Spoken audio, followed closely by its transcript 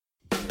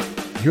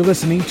You're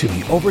listening to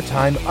the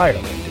Overtime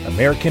Ireland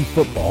American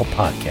Football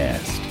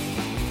Podcast.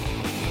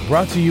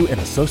 Brought to you in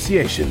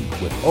association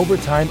with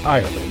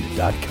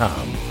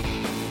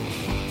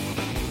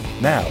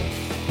OvertimeIreland.com. Now,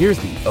 here's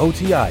the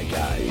OTI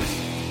guys.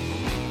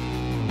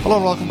 Hello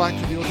and welcome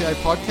back to the OTI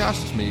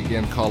podcast. It's me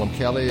again, Colin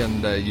Kelly,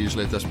 and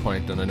usually at this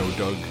point, and I know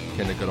Doug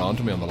kind of got on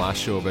to me on the last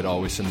show about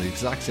always saying the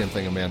exact same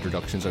thing in my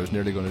introductions. I was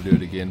nearly going to do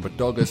it again, but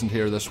Doug isn't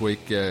here this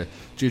week due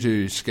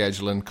to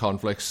scheduling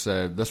conflicts.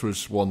 This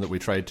was one that we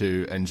tried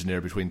to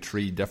engineer between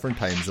 3 different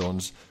time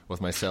zones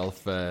with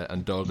myself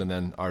and Doug, and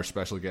then our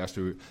special guest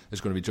who is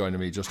going to be joining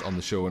me just on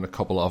the show in a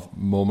couple of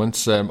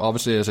moments.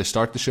 Obviously, as I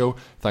start the show,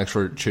 thanks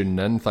for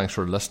tuning in, thanks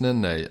for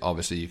listening.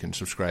 Obviously, you can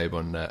subscribe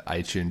on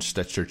iTunes,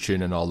 Stitcher,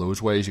 TuneIn, all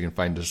those ways. You can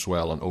find us as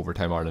well on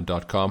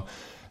OvertimeIreland.com.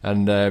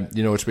 And,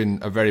 it's been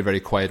a very,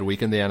 very quiet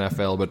week in the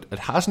NFL, but it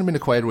hasn't been a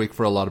quiet week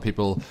for a lot of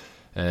people,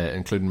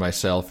 including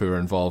myself, who are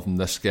involved in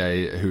this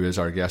guy who is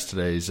our guest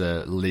today's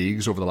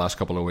leagues over the last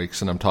couple of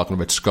weeks. And I'm talking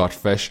about Scott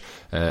Fish.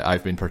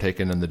 I've been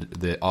partaking in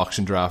the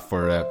auction draft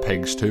for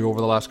Pigs 2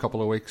 over the last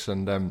couple of weeks,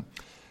 and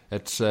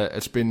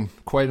it's been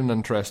quite an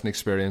interesting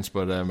experience.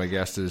 But my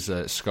guest is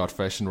Scott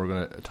Fish, and we're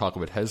going to talk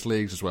about his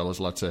leagues as well as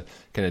lots of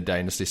kind of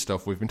dynasty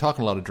stuff. We've been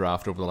talking a lot of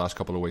draft over the last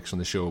couple of weeks on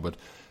the show, but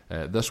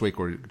this week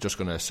we're just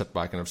going to sit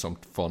back and have some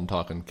fun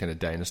talking kind of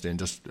dynasty and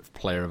just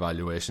player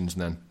evaluations,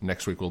 and then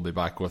next week we'll be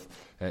back with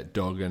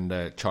Doug,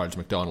 and Charles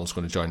McDonald's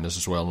going to join us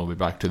as well, and we'll be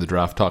back to the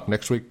draft talk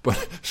next week.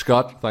 But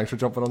Scott, thanks for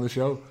jumping on the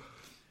show.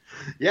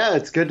 Yeah,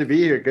 it's good to be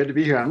here. Good to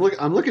be here.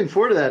 I'm looking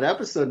forward to that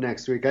episode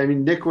next week. I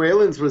mean, Nick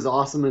Whalens was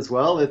awesome as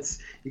well.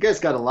 You guys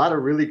got a lot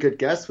of really good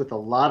guests with a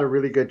lot of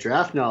really good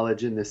draft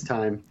knowledge in this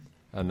time.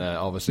 And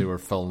obviously we're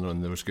filling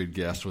on those good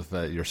guests with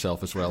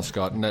yourself as well,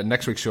 Scott. And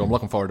next week's show, I'm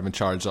looking forward to having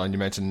Charles on. You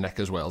mentioned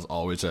Nick as well. Is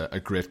always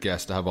a great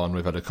guest to have on.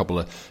 We've had a couple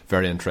of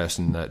very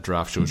interesting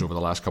draft shows over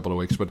the last couple of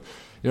weeks. But,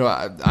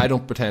 I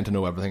don't pretend to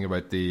know everything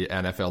about the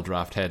NFL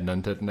draft heading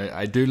into it. And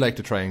I do like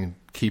to try and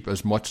keep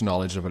as much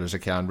knowledge of it as I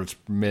can, but it's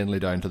mainly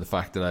down to the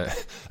fact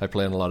that I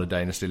play in a lot of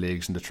dynasty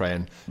leagues and to try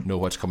and know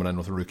what's coming in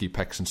with rookie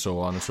picks and so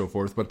on and so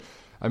forth. But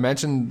I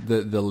mentioned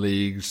the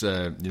leagues,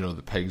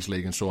 the Pigs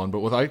League and so on, but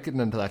without getting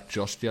into that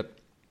just yet,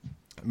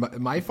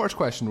 my first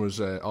question was,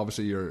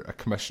 obviously you're a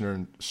commissioner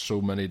in so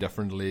many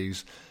different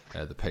leagues,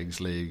 the Pigs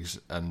Leagues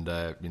and,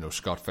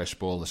 Scott Fish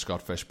Bowl, the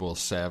Scott Fish Bowl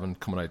 7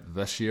 coming out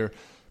this year.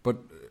 But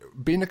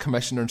being a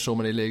commissioner in so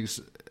many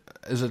leagues,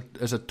 is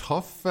it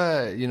tough,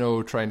 trying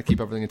to keep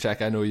everything in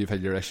check? I know you've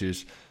had your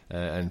issues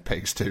in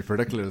Pigs too,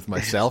 particularly with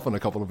myself on a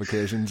couple of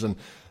occasions, and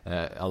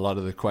a lot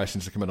of the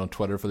questions that come in on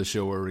Twitter for the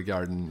show were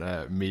regarding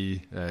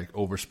me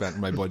overspending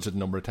my budget a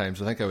number of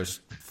times. I think I was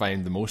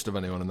fined the most of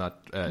anyone in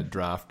that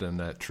draft,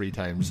 and 3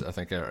 times. I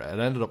think it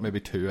ended up maybe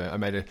 2. I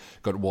might have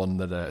got 1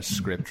 that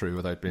scraped through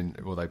without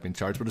being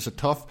charged. But is it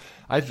tough?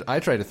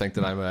 I try to think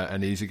that I'm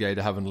an easy guy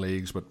to have in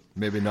leagues, but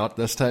maybe not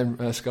this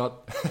time,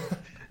 Scott.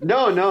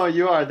 No,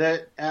 you are.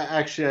 That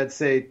actually, I'd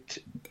say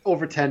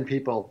over 10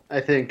 people, I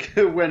think,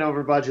 went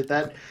over budget.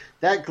 That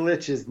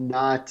glitch is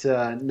not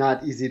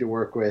easy to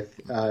work with.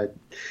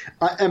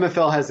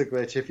 MFL has a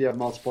glitch if you have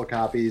multiple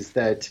copies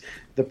that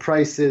the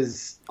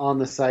prices on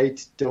the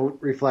site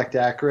don't reflect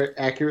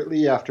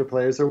accurately after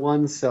players are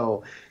won.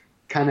 So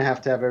kind of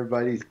have to have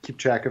everybody keep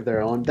track of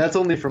their own. That's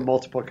only for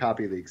multiple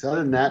copy leagues. Other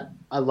than that,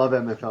 I love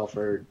MFL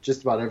for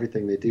just about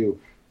everything they do.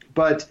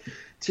 But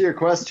to your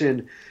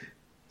question,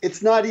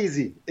 it's not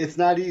easy.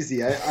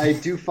 I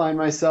do find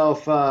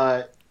myself,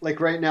 like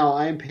right now,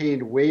 I'm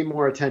paying way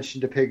more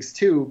attention to Pigs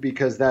 2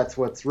 because that's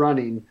what's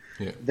running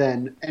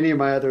than any of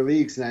my other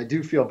leagues. And I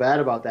do feel bad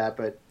about that.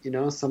 But,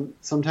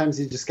 sometimes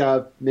you just got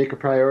to make a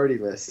priority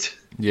list.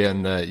 Yeah,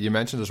 and you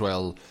mentioned as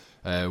well,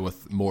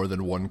 with more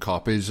than 1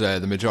 copies, the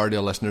majority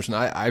of listeners, and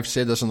I've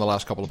said this in the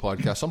last couple of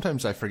podcasts,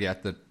 sometimes I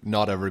forget that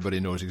not everybody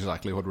knows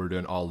exactly what we're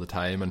doing all the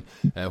time. And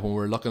when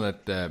we're looking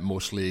at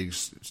most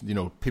leagues,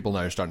 people now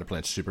are starting to play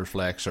in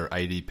Superflex or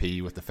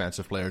IDP with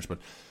defensive players, but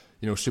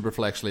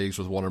Superflex leagues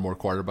with 1 or more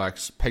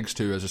quarterbacks. Pigs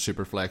 2 is a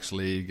Superflex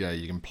league.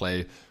 You can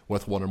play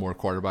with 1 or more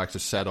quarterbacks.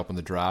 It's set up in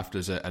the draft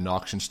as an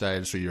auction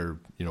style, so you're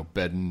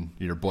bidding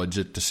your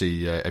budget to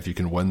see if you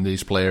can win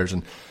these players.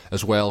 And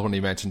as well, when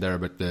you mentioned there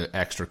about the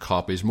extra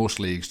copies, most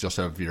leagues just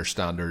have your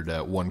standard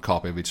 1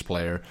 copy of each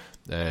player.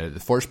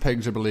 The first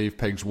Pigs, I believe,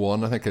 Pigs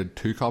 1, I think had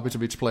 2 copies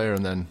of each player,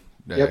 and then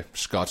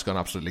Scott's gone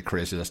absolutely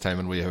crazy this time,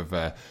 and we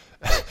have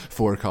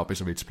 4 copies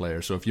of each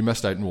player. So if you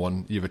missed out on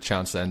one, you have a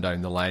chance then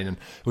down the line. And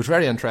it was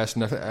very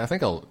interesting. I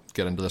think I'll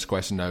get into this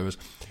question now. Is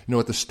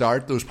at the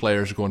start, those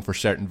players are going for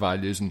certain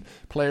values, and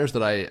players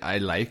that I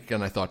like,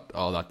 and I thought,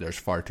 that there's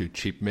far too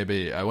cheap.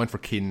 Maybe I went for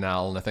Keenan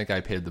Allen. I think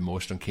I paid the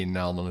most on Keenan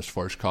Allen on his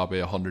first copy,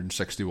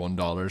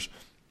 $161.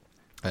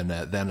 And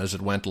then as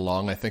it went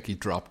along, I think he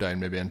dropped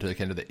down maybe into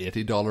kind of the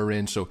 $80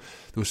 range. So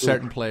there was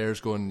certain players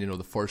going,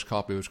 the first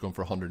copy was going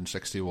for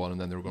 $161, and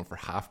then they were going for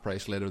half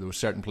price later. There were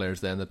certain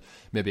players then that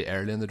maybe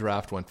early in the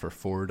draft went for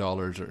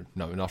 $40 or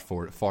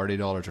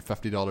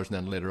 $50, and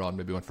then later on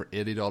maybe went for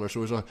 $80.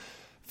 So it was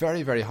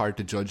very, very hard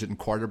to judge it. And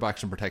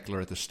quarterbacks in particular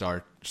at the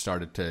start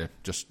started to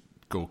just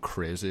go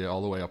crazy,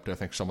 all the way up to, I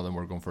think some of them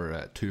were going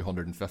for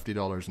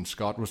 $250, and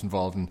Scott was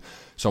involved in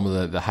some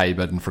of the high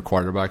bidding for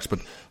quarterbacks. But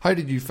how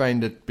did you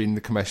find it, being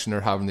the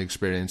commissioner, having the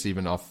experience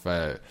even off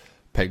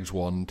Pigs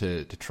One,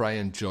 to try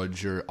and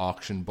judge your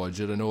auction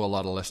budget? I know a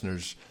lot of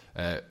listeners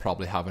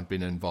probably haven't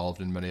been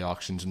involved in many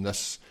auctions, and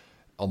this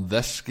on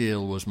this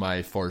scale was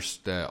my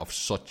first of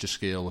such a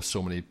scale with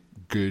so many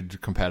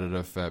good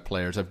competitive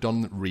players. I've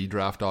done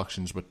redraft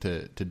auctions, but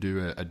to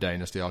do a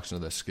dynasty auction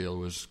of this scale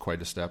was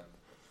quite a step.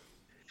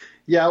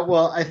 Yeah,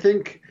 well, I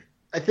think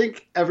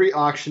every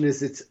auction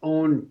is its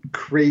own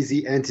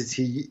crazy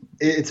entity.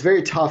 It's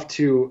very tough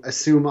to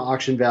assume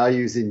auction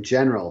values in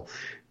general,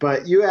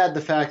 but you add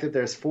the fact that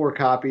there's 4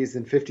 copies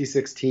and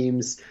 56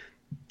 teams.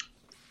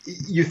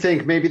 You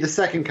think maybe the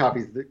second copy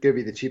is going to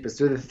be the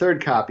cheapest, or the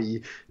third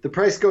copy. The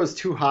price goes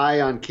too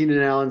high on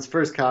Keenan Allen's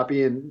first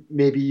copy, and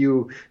maybe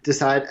you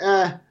decide,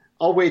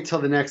 I'll wait till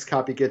the next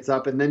copy gets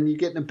up, and then you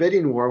get in a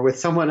bidding war with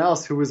someone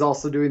else who was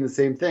also doing the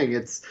same thing.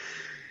 It's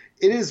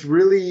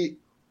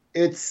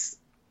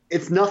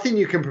nothing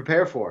you can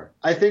prepare for.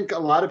 I think a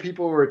lot of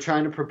people were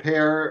trying to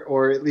prepare,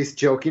 or at least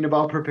joking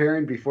about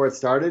preparing before it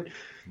started.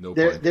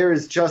 There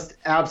is just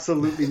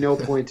absolutely no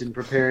point in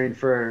preparing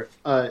for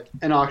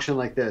an auction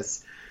like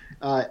this.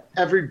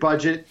 Every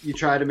budget you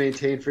try to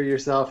maintain for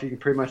yourself, you can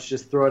pretty much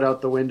just throw it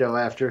out the window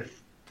after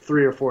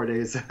 3 or 4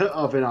 days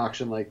of an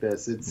auction like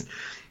this. It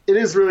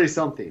is really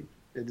something.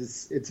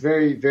 It's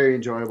very, very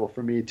enjoyable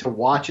for me to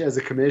watch as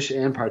a commish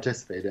and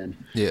participate in.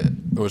 Yeah,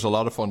 it was a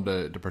lot of fun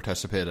to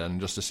participate in,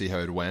 just to see how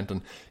it went.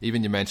 And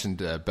even you mentioned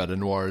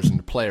bidding wars, and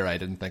the player I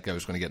didn't think I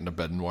was going to get in a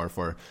bidding war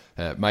for.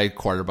 My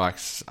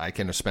quarterbacks, I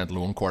kind of spent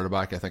lone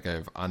quarterback. I think I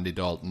have Andy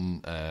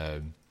Dalton.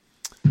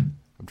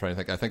 I'm trying to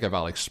think. I think I have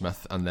Alex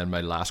Smith, and then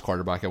my last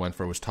quarterback I went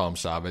for was Tom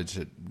Savage.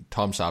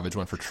 Tom Savage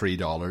went for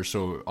 $3,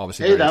 so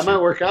obviously... Hey, that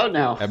might work out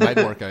now. It might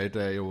work out.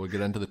 We'll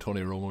get into the Tony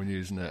Romo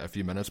news in a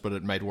few minutes, but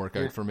it might work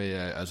out for me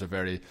as a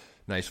very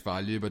nice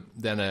value. But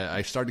then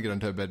I started to get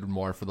into a bit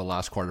more for the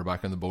last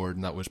quarterback on the board,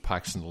 and that was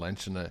Paxton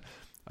Lynch, and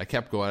I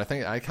kept going.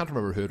 I can't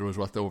remember who it was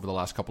with over the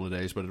last couple of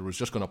days, but it was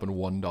just going up in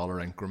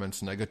 $1 increments,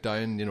 and I got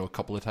down, a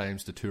couple of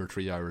times to 2 or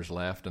 3 hours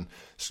left, and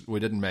we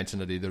didn't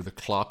mention it either. The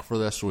clock for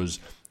this was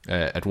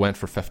it went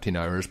for 15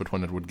 hours, but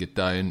when it would get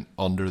down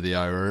under the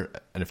hour,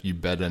 and if you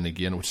bid in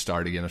again, it would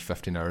start again at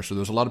 15 hours. So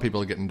there was a lot of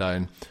people getting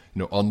down,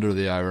 under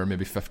the hour,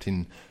 maybe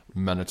 15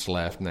 minutes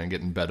left, and then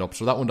getting bid up.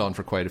 So that went on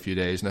for quite a few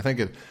days, and I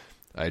think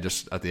I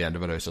just, at the end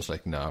of it, I was just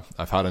like, no,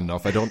 I've had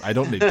enough. I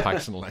don't need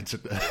Paxton Lynch.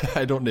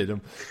 I don't need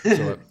him.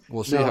 So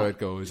we'll see how it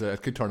goes.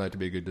 It could turn out to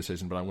be a good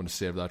decision, but I'm going to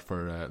save that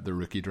for the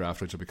rookie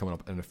draft, which will be coming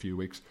up in a few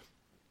weeks.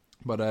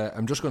 But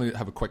I'm just going to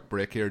have a quick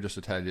break here just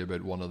to tell you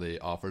about one of the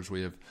offers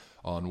we have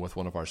on with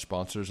one of our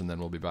sponsors, and then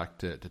we'll be back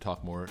to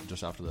talk more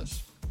just after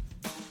this.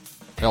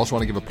 I also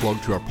want to give a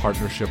plug to our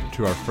partnership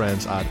to our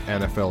friends at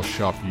NFL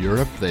Shop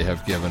Europe. They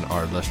have given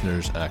our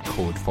listeners a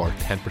code for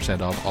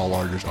 10% off all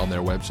orders on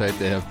their website.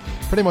 They have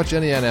pretty much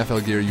any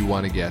NFL gear you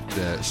want to get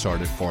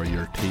sorted for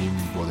your team,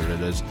 whether it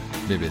is,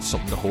 maybe it's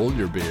something to hold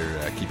your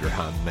beer, keep your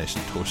hand nice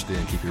and toasty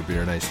and keep your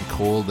beer nice and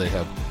cold. They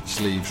have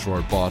sleeves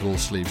for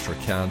bottles, sleeves for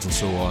cans and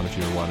so on if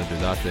you want to do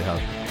that. They have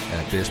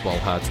baseball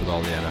hats with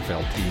all the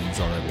NFL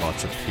teams on it,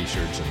 lots of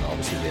t-shirts, and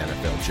obviously the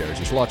NFL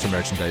jerseys, lots of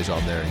merchandise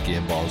on there, and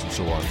game balls and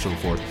so on and so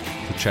forth.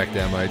 So check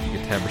them out. You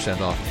get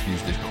 10% off if you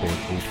use the code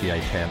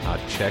OTI10 at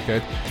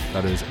checkout.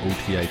 That is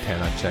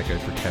OTI10 at checkout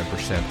for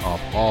 10% off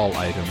all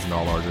items and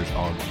all orders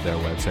on their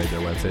website.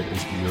 Their website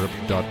is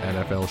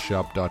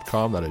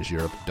europe.nflshop.com. That is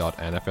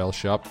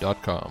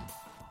europe.nflshop.com.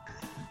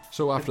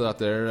 So after that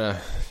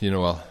there,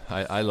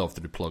 I love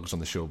to do plugs on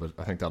the show, but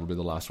I think that'll be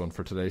the last one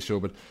for today's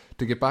show. But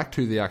to get back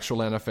to the actual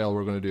NFL,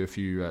 we're going to do a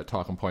few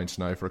talking points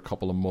now for a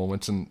couple of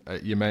moments. And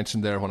you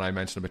mentioned there, when I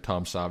mentioned about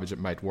Tom Savage, it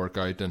might work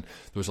out. And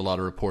there was a lot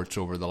of reports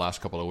over the last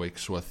couple of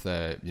weeks with,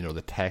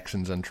 the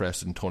Texans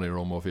interested in Tony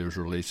Romo if he was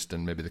released,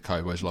 and maybe the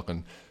Cowboys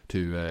looking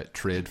to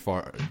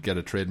get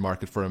a trade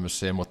market for him, the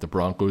same with the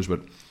Broncos.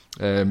 But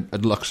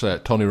it looks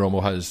Tony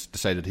Romo has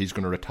decided he's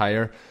going to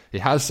retire. He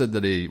has said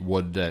that he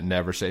would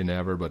never say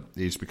never, but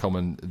he's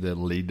becoming the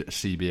lead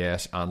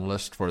CBS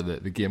analyst for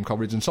the game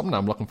coverage, and something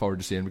I'm looking forward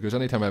to seeing, because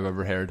anytime I've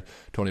ever heard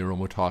Tony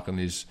Romo talking,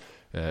 he's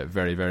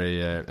very, very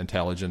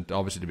intelligent.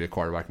 Obviously, to be a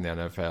quarterback in the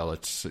NFL,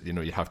 it's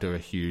you have to have a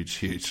huge,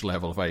 huge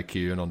level of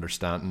IQ and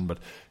understanding. But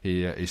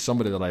he's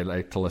somebody that I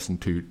like to listen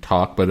to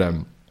talk. But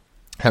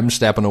him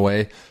stepping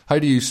away, how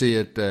do you see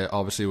it?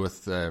 Obviously,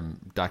 with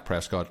Dak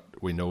Prescott,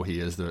 we know he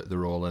is the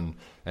role in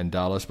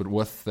Dallas, but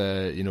with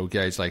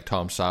guys like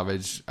Tom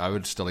Savage, I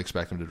would still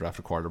expect him to draft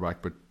a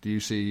quarterback. But do you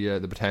see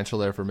the potential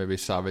there for maybe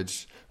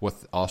Savage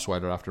with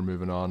Osweiler after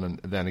moving on, and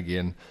then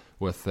again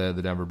with the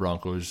Denver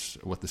Broncos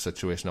with the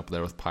situation up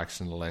there with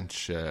Paxton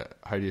Lynch?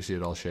 How do you see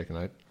it all shaking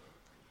out?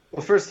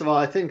 Well, first of all,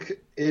 I think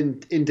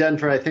in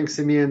Denver, I think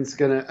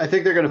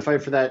they're gonna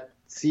fight for that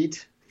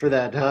seat, for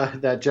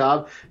that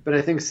job, but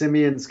I think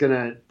Simeon's going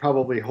to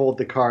probably hold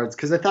the cards,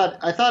 because I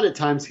thought at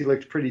times he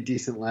looked pretty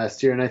decent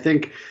last year, and I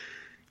think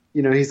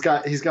he's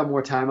got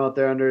more time out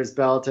there under his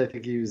belt. I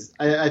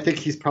think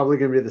he's probably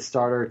going to be the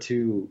starter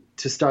to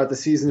start the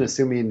season,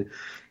 assuming,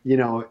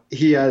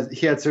 he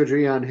had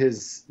surgery on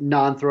his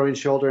non-throwing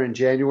shoulder in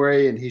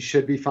January, and he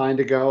should be fine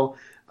to go.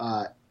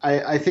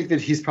 I think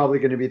that he's probably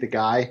going to be the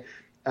guy.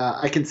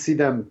 I can see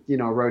them,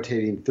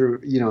 rotating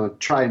through,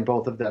 trying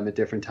both of them at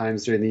different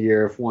times during the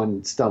year if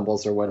one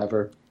stumbles or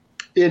whatever.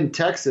 In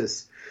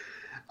Texas,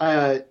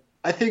 I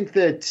think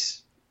that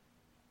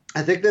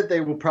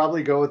they will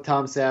probably go with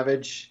Tom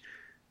Savage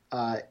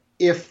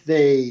if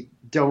they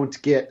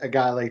don't get a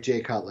guy like Jay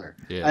Cutler.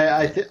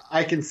 Yeah.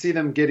 I can see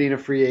them getting a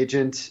free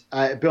agent.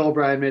 Bill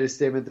O'Brien made a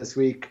statement this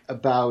week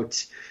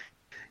about,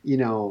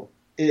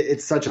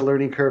 it's such a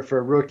learning curve for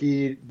a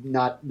rookie,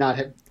 not.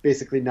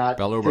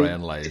 Bill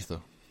O'Brien lies,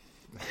 though.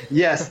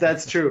 Yes,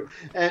 that's true.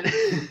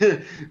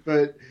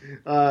 But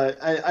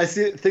I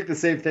think the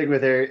same thing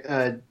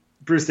with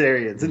Bruce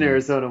Arians in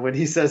Arizona when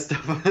he says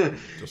stuff.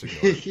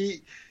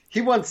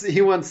 He once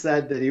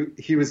said that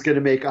he was going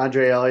to make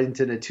Andre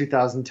Ellington a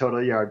 2,000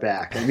 total yard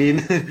back. I mean,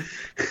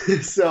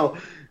 so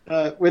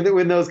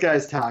when those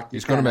guys talk,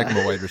 he's going to make him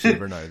a wide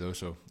receiver now, though.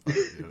 So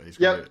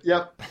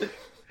yep.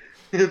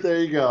 There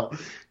you go.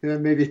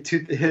 Maybe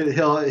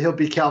he'll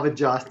be Calvin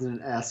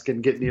Johnson-esque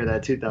and get near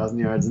that 2,000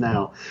 yards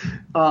now.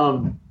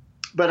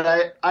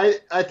 But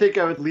I think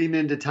I would lean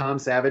into Tom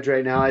Savage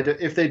right now.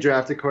 If they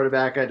draft a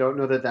quarterback, I don't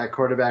know that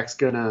quarterback's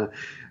going to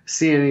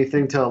see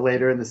anything till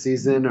later in the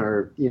season,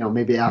 or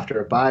maybe after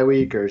a bye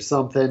week or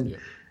something.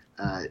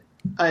 Yeah.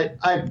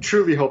 I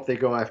truly hope they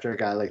go after a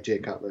guy like Jay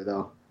Cutler,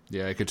 though.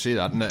 Yeah, I could see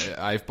that, and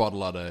I've bought a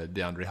lot of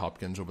DeAndre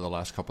Hopkins over the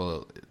last couple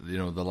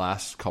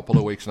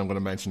of weeks, and I'm going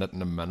to mention it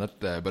in a minute.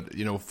 But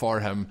for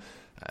him,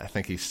 I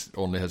think he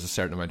only has a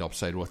certain amount of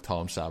upside with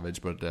Tom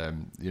Savage. But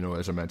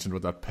as I mentioned,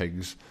 with that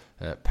Pigs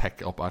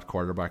pick up at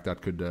quarterback,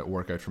 that could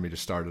work out for me to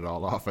start it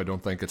all off. I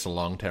don't think it's a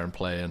long-term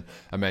play. And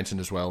I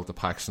mentioned as well with the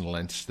Paxton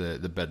Lynch, the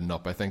bidding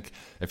up. I think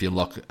if you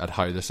look at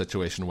how the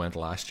situation went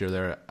last year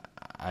there,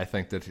 I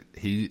think that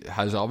he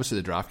has obviously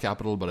the draft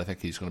capital, but I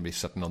think he's going to be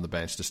sitting on the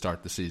bench to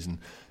start the season,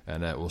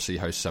 and we'll see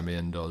how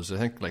Simeon does. I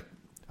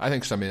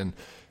think Simeon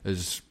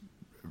is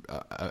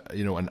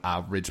an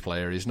average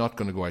player. He's not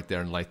going to go out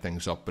there and light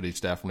things up, but he's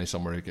definitely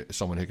someone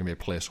who can be a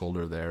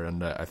placeholder there.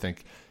 And I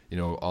think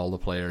all the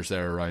players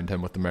there around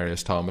him with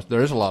Demaryius Thomas,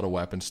 there is a lot of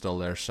weapons still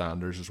there.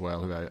 Sanders as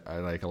well, who I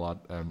like a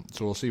lot.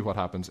 So we'll see what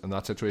happens in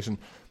that situation.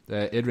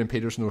 Adrian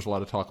Peterson, there was a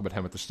lot of talk about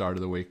him at the start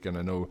of the week, and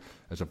I know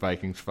as a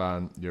Vikings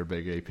fan, you're a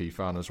big AP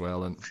fan as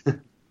well. And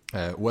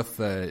with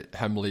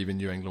him leaving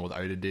New England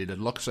without a deal, it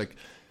looks like,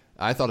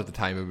 I thought at the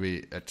time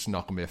it's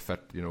not going to be a fit.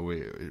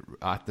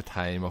 At the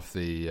time of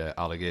the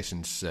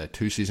allegations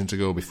 2 seasons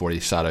ago, before he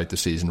sat out the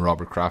season,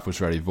 Robert Kraft was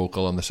very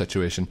vocal on the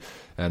situation,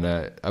 and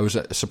I was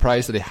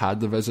surprised that he had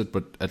the visit.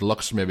 But it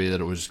looks maybe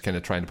that it was kind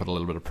of trying to put a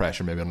little bit of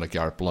pressure, maybe on like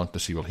Garrett Blunt, to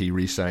see will he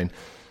re-sign.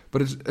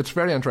 But it's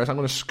very interesting. I'm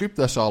going to scoop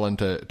this all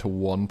into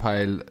one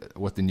pile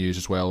with the news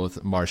as well.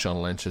 With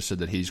Marshawn Lynch has said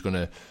that he's going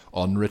to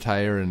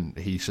unretire, and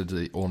he said that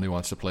he only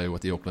wants to play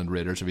with the Oakland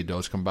Raiders if he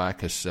does come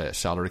back. His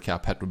salary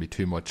cap hit would be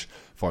too much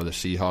for the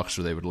Seahawks,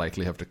 so they would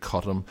likely have to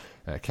cut him.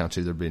 Can't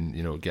see there being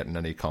getting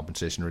any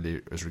compensation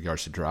really as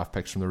regards to draft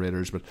picks from the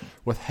Raiders. But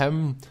with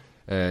him,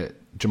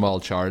 Jamal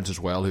Charles as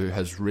well, who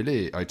has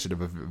really, outside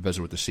of a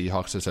visit with the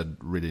Seahawks, has had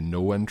really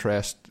no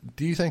interest.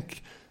 Do you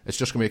think it's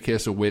just going to be a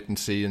case of wait and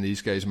see, and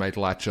these guys might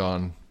latch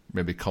on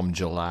maybe come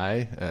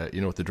July?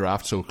 With the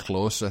draft so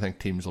close, I think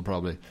teams will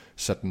probably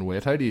sit and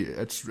wait.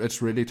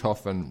 It's really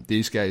tough, and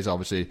these guys,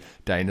 obviously,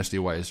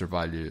 dynasty-wise, their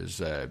value is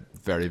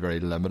very, very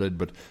limited.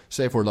 But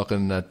say if we're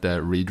looking at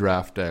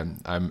redraft,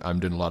 I'm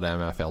doing a lot of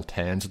MFL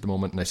 10s at the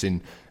moment, and I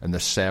seen in the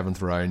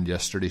 7th round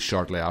yesterday,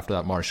 shortly after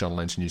that Marshawn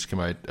Lynch news came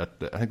out, I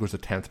think it was the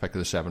 10th pick of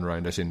the 7th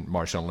round, I seen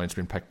Marshawn Lynch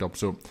being picked up.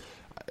 So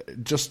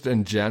just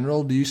in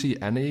general, do you see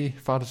any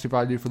fantasy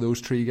value for those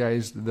 3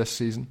 guys this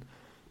season?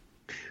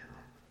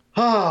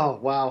 Oh,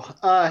 wow.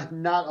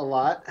 Not a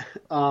lot.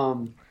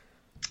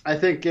 I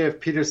think if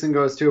Peterson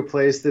goes to a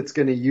place that's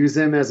going to use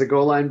him as a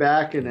goal line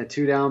back and a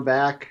 2-down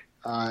back,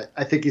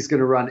 I think he's going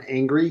to run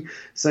angry.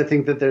 So I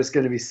think that there's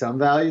going to be some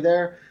value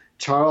there.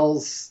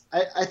 Charles,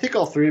 I think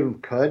all 3 of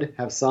them could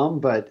have some,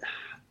 but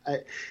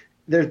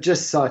they're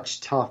just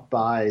such tough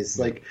buys.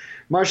 Like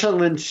Marshawn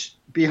Lynch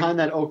behind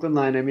that Oakland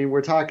line, I mean,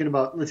 we're talking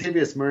about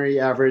Latavius Murray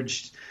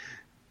averaged,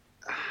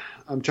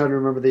 I'm trying to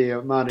remember the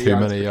amount of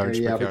yards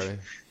per carry.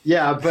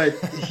 Yeah, but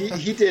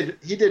he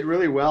did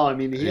really well. I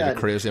mean, he had a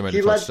crazy amount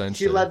of touchdowns.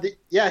 He led the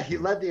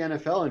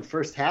NFL in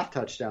first half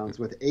touchdowns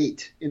with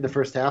 8 in the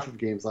first half of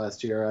games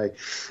last year.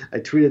 I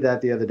tweeted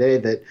that the other day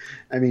that,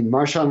 I mean,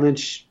 Marshawn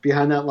Lynch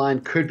behind that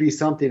line could be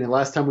something. And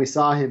last time we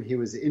saw him, he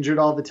was injured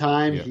all the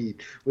time. Yeah. He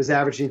was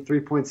averaging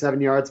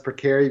 3.7 yards per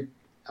carry.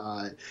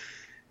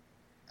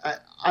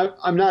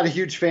 I'm not a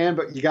huge fan,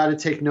 but you got to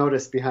take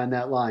notice behind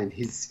that line.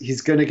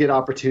 He's going to get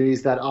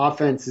opportunities. That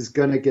offense is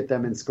going to get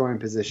them in scoring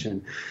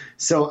position.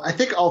 So I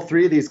think all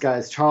 3 of these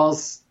guys,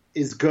 Charles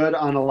is good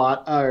on a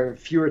lot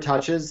fewer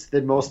touches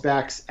than most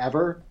backs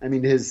ever. I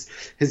mean, his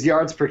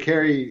yards per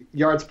carry,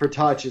 yards per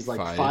touch is like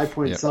 5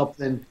 point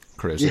something.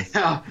 crazy.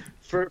 Yeah,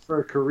 for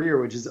a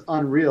career, which is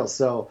unreal.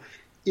 So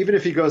even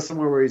if he goes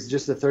somewhere where he's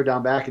just a third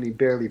down back and he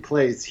barely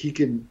plays, he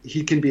can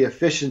be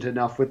efficient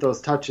enough with those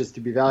touches to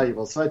be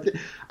valuable. So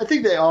I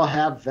think they all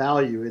have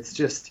value. It's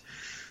just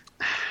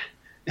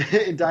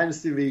in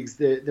dynasty leagues,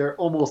 they're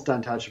almost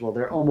untouchable.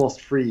 They're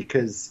almost free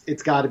because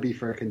it's got to be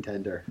for a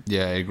contender.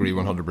 Yeah, I agree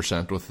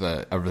 100% with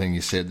everything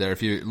you said there.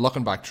 If you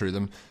looking back through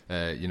them,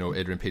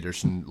 Adrian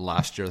Peterson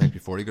last year, I think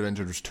before he got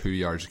injured, was 2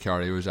 yards a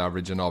carry he was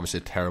averaging. Obviously,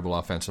 a terrible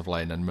offensive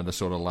line in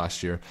Minnesota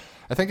last year.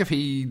 I think if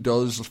he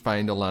does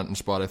find a landing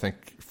spot, I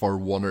think for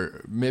 1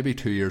 or maybe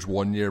 2 years,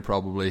 1 year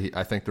probably,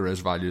 I think there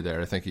is value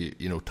there. I think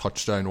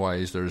touchdown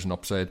wise, there is an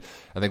upside.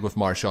 I think with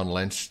Marshawn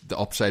Lynch, the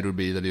upside would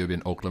be that he would be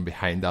in Oakland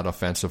behind that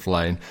offensive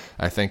line.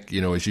 I think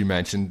as you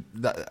mentioned,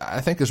 I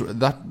think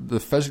the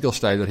physical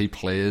style that he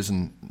plays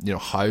and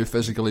how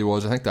physical he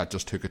was, I think that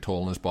just took a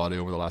toll on his body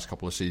over the last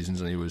couple of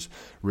seasons, and he was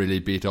really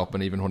beat up.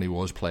 And even when he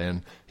was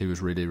playing, he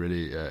was really,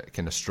 really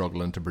kind of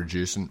struggling to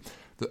produce. And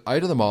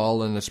out of them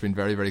all, and it's been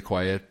very, very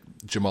quiet,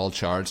 Jamal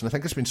Charles, and I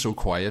think it's been so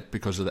quiet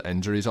because of the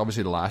injuries.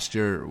 Obviously, last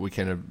year we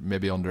kind of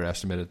maybe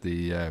underestimated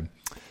the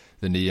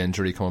knee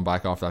injury coming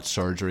back off that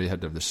surgery. He had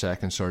to have the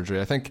second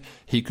surgery. I think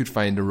he could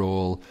find a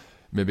role,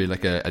 maybe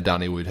like a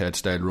Danny Woodhead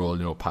style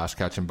role, pass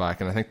catching back,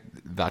 and I think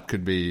that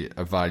could be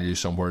a value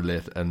somewhere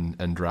late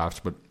in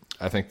drafts. But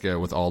I think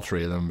with all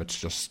three of them, it's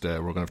just we're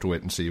going to have to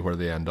wait and see where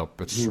they end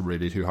up. It's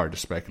really too hard to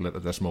speculate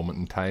at this moment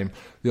in time.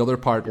 The other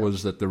part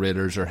was that the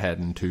Raiders are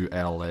heading to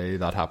LA.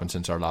 That happened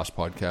since our last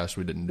podcast.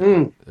 We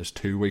didn't. It's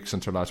 2 weeks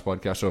since our last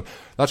podcast, so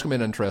that's going to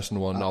be an interesting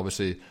one.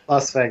 Obviously,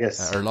 Las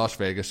Vegas. Las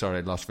Vegas.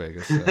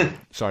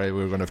 Sorry, we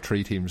were going to have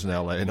 3 teams in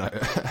LA now.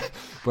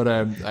 But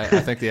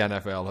I think the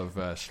NFL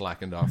have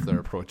slackened off their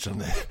approach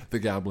on the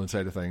gambling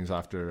side of things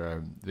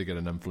after they get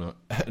an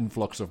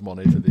influx of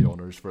money to the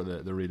owners for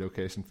the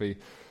relocation fee.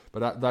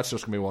 But that's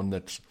just going to be one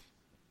that's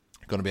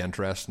going to be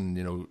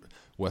interesting,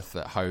 with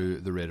how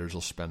the Raiders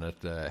will spin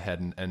it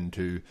heading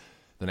into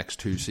the next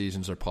 2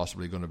 seasons. Are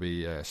possibly going to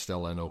be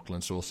still in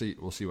Oakland, so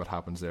we'll see what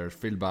happens there.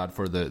 Feel bad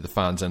for the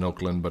fans in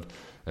Oakland, but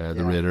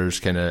the Raiders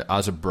kind of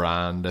as a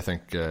brand, I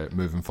think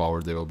moving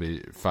forward they will be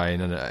fine,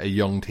 and a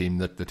young team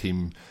that the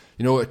team.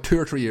 2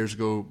 or 3 years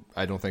ago,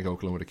 I don't think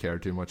Oakland would have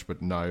cared too much,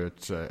 but now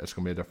it's going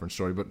to be a different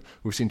story. But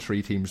we've seen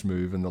 3 teams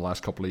move in the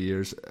last couple of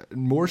years,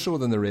 more so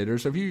than the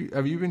Raiders. Have you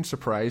been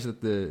surprised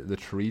at the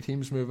 3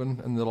 teams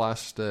moving in the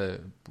last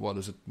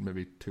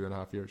maybe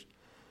 2.5 years?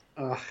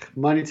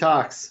 Money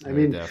talks. I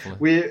mean, definitely.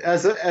 We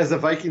as a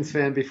Vikings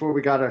fan, before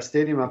we got our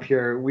stadium up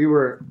here, we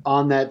were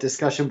on that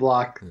discussion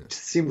block. It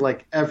seemed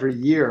like every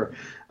year.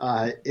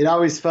 It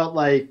always felt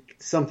like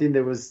something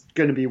that was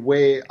going to be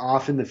way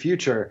off in the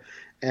future.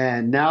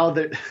 And now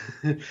that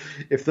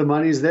if the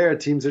money's there,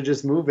 teams are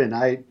just moving.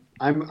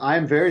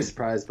 I'm very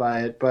surprised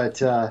by it,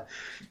 but I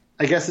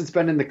guess it's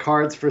been in the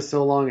cards for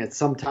so long. At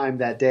some time,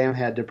 that dam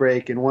had to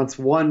break, and once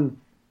one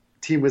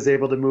team was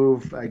able to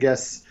move, I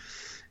guess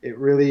it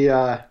really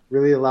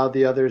allowed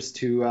the others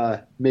to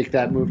make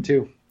that move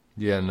too.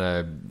 Yeah,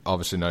 and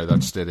obviously now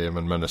that stadium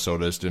in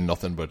Minnesota is doing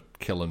nothing but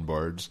killing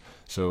birds.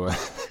 So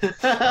for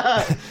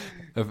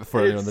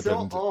anyone that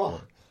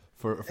didn't.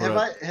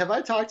 Have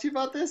I talked to you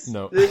about this?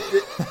 No.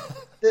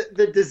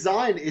 The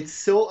design, it's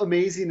so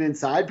amazing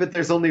inside, but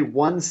there's only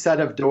one set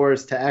of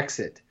doors to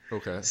exit.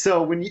 Okay.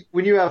 So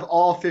when you have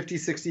all 50,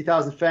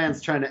 60,000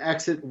 fans trying to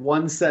exit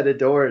one set of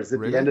doors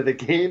at the end of the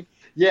game,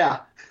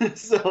 yeah.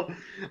 So,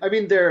 I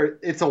mean,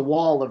 it's a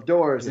wall of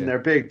doors and they're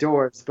big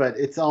doors, but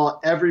it's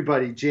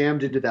everybody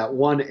jammed into that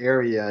one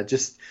area,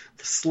 just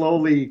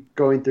slowly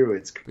going through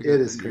it. It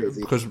is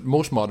crazy. Because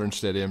most modern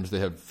stadiums, they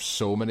have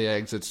so many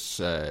exits,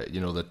 that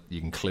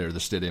you can clear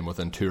the stadium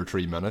within 2 or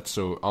 3 minutes.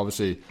 So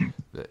obviously,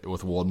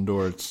 with one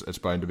door, it's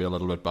bound to be a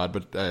little bit bad.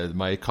 But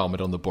my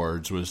comment on the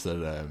birds was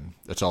that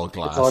it's all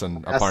glass,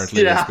 and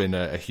apparently there's been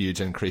a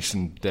huge increase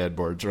in dead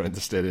birds around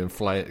the stadium.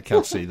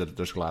 Can't see that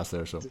there's glass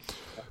there, so.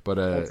 But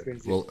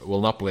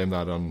we'll not blame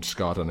that on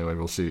Scott anyway.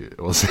 We'll see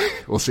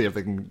if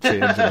they can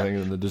change anything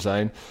in the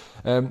design.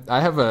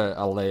 I have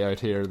a layout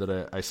here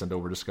that I sent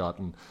over to Scott,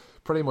 and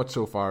pretty much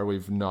so far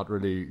we've not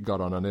really got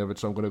on any of it.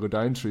 So I'm going to go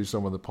down through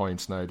some of the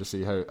points now to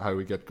see how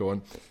we get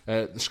going.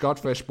 The Scott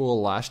Fish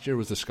Bowl last year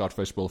was the Scott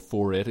Fish Bowl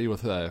 480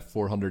 with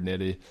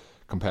 480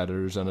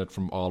 competitors in it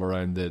from all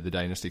around the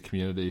Dynasty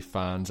community,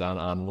 fans and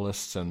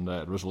analysts, and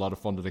it was a lot of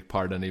fun to take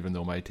part in, even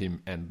though my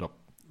team ended up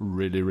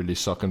really, really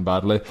sucking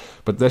badly.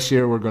 But this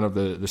year we're going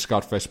to have the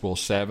Scott Fish Bowl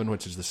 7,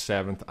 which is the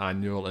 7th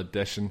annual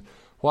edition.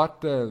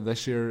 What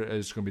this year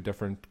is going to be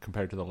different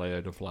compared to the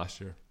layout of last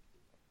year?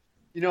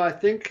 I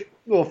think,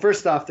 well,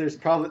 first off, there's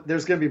going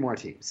to be more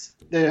teams.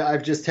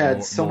 I've just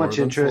had so much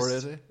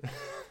interest.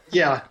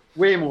 Yeah,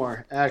 way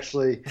more,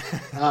 actually.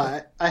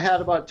 I had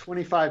about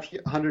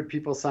 2,500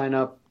 people sign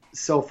up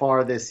so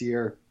far this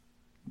year.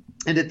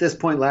 And at this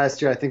point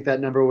last year, I think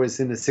that number was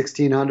in the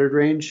 1,600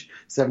 range,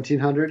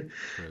 1,700.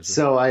 Crazy.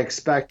 So I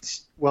expect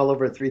well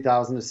over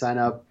 3,000 to sign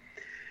up.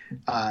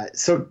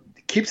 So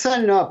keep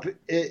signing up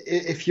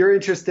if you're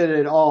interested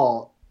at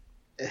all.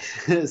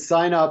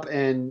 sign up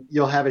and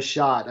you'll have a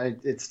shot.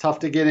 It's tough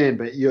to get in,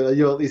 but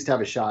you'll at least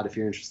have a shot if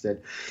you're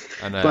interested.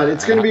 And, but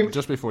it's going to be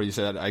just before you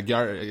say that, I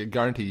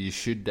guarantee you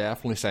should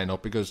definitely sign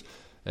up because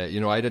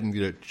I didn't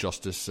get it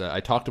justice. I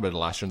talked about it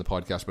last year in the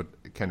podcast,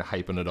 but kind of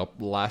hyping it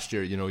up. Last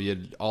year, you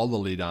had all the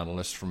lead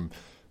analysts from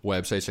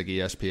websites like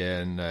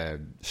ESPN,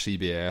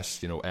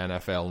 CBS,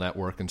 NFL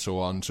Network, and so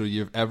on. So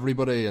you have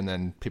everybody, and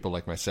then people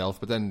like myself.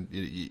 But then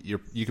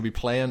you could be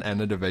playing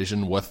in a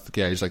division with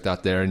guys like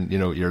that there, and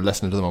you're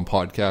listening to them on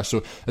podcasts.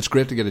 So it's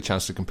great to get a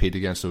chance to compete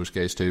against those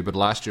guys too. But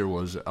last year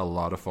was a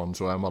lot of fun,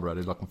 so I'm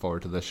already looking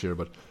forward to this year.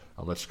 But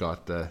I'll let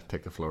Scott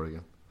take the floor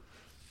again.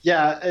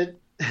 Yeah.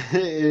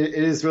 It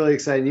is really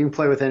exciting. You can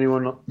play with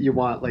anyone you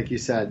want, like you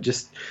said.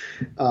 Just,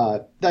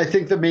 I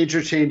think the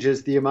major change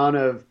is the amount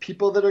of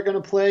people that are going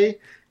to play,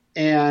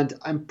 and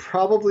I'm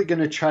probably going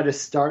to try to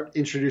start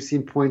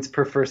introducing points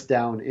per first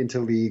down into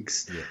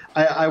leagues. Yeah.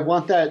 I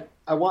want that.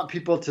 I want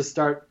people to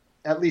start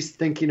at least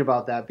thinking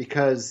about that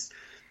because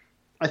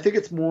I think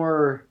it's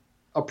more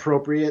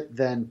appropriate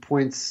than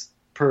points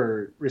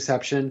per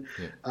reception.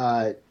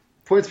 Yeah.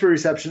 Points per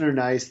reception are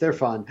nice; they're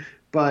fun,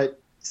 but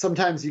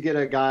sometimes you get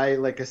a guy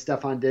like a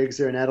Stephon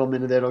Diggs or an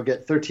Edelman that'll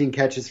get 13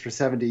 catches for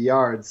 70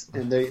 yards,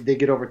 and they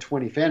get over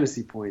 20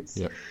 fantasy points.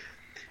 Yep.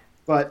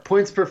 But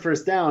points per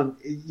first down,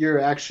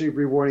 you're actually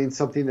rewarding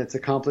something that's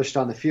accomplished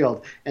on the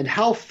field. And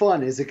how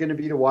fun is it going to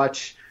be to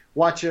watch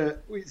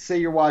say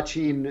you're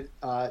watching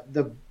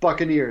the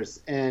Buccaneers,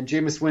 and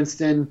Jameis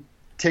Winston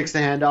takes the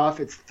handoff.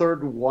 It's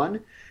 3rd and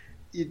 1.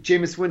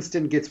 Jameis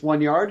Winston gets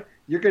 1 yard.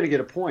 You're going to get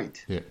a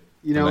point. Yeah.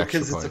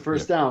 Because it's a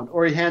first down,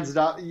 or he hands it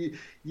off. You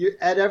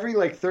at every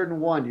 3rd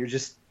and 1, you're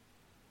just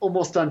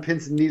almost on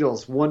pins and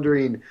needles,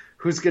 wondering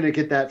who's going to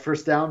get that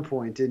first down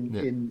point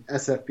in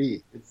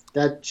SFB.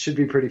 That should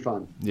be pretty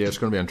fun. Yeah, it's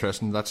going to be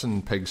interesting. That's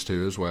in Pigs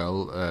too as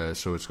well,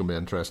 so it's going to be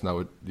interesting. That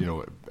would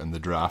in the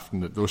draft,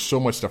 and there was so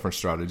much different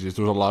strategies.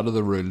 There was a lot of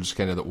the rules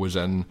kind of that was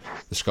in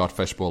the Scott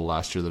Fish Bowl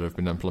last year that have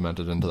been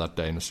implemented into that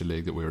Dynasty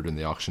League that we were doing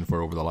the auction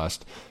for over the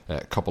last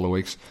couple of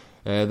weeks.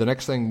 The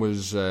next thing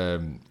was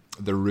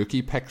the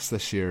rookie picks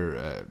this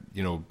year.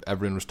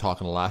 Everyone was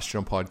talking last year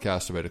on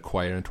podcasts about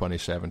acquiring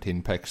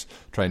 2017 picks,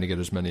 trying to get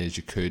as many as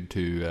you could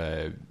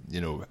to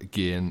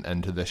gain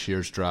into this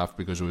year's draft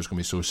because it was going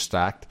to be so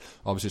stacked.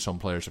 Obviously some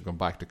players have gone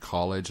back to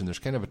college, and there's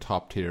kind of a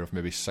top tier of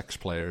maybe 6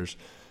 players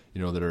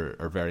that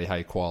are very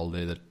high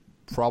quality that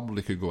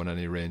probably could go in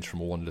any range from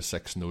 1 to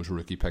 6 in those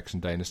rookie picks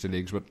in Dynasty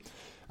Leagues. But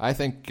I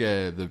think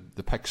the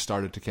picks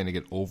started to kind of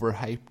get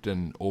overhyped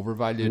and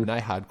overvalued, and I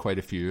had quite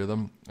a few of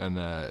them,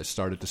 and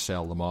started to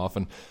sell them off.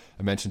 And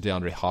I mentioned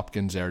DeAndre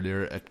Hopkins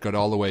earlier. It got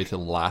all the way to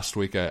last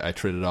week. I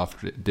traded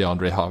off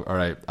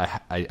I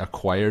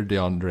acquired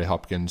DeAndre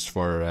Hopkins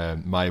for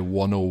my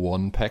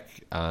 101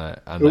 pick, and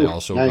I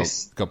also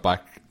got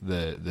back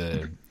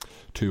the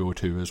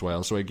 202 as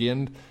well. So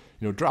again,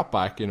 dropped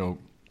back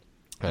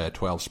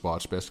 12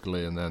 spots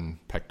basically, and then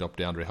picked up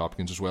DeAndre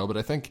Hopkins as well. But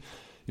I think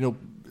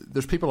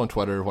there's people on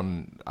Twitter,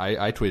 when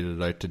I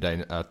tweeted it out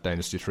at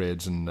Dynasty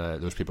Trades, and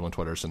there's people on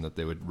Twitter saying that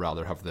they would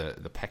rather have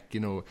the pick,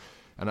 and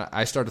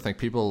I start to think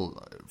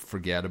people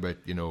forget about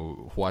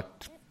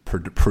what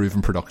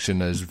proven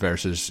production is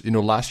versus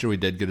last year we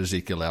did get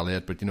Ezekiel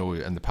Elliott, but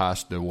in the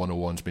past the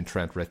 101's been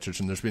Trent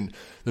Richardson. There's been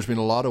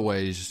a lot of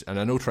ways, and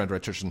I know Trent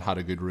Richardson had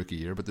a good rookie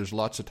year, but there's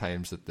lots of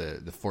times that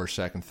the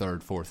 1st, 2nd,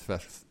 3rd, 4th,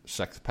 5th,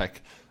 6th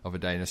pick of a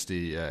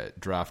Dynasty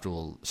draft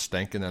will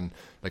stink, and then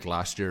like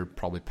last year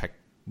probably picked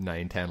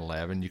 9, 10,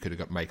 11, you could have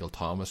got Michael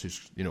Thomas,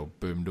 who's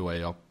boomed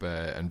away up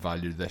in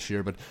value this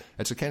year. But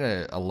it's a kind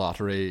of a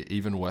lottery,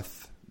 even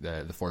with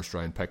the 1st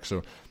round pick.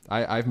 So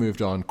I've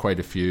moved on quite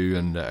a few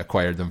and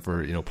acquired them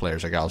for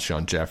players like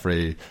Alshon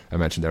Jeffrey. I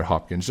mentioned there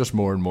Hopkins, just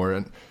more and more.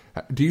 And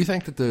do you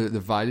think that the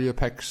value of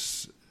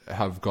picks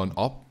have gone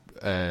up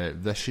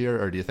this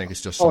year, or do you think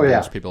it's just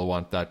sometimes people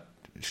want that?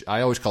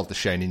 I always call it the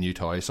shiny new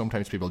toy.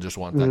 Sometimes people just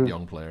want that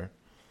young player.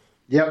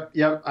 Yep.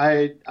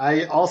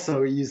 I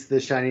also use the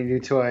shiny new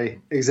toy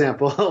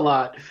example a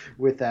lot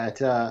with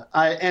that.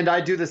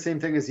 I do the same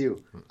thing as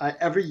you.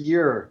 Every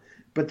year,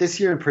 but this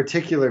year in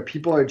particular,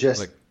 people are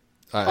just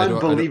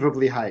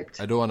unbelievably hyped.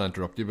 I don't want to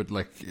interrupt you, but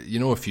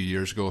a few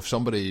years ago, if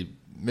somebody,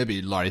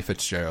 maybe Larry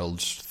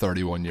Fitzgerald's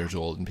 31 years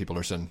old, and people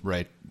are saying,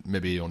 right,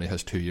 maybe he only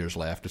has 2 years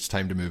left, it's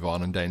time to move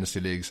on in Dynasty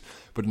Leagues.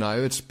 But now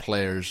it's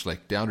players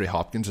like DeAndre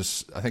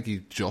Hopkins, I think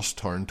he just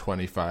turned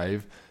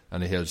 25,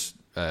 and he has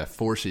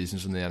 4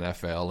 seasons in the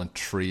NFL, and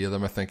 3 of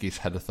them I think he's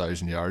hit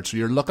 1,000 yards. So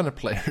you're looking at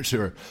players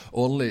who are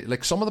only,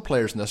 some of the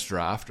players in this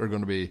draft are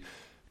going to be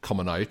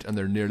coming out, and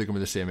they're nearly going to be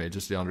the same age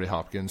as DeAndre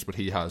Hopkins, but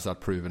he has that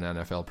proven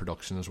NFL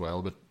production as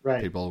well.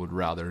 But people would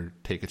rather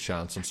take a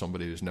chance on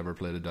somebody who's never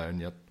played it down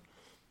yet.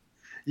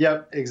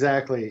 Yep,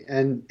 exactly.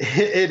 And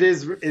it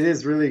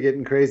is really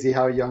getting crazy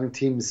how young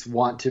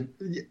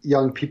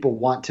people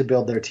want to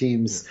build their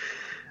teams.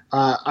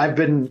 Yeah. I've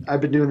been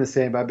doing the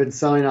same. I've been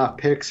selling off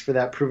picks for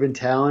that proven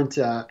talent.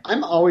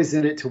 I'm always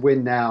in it to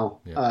win now,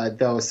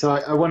 though. So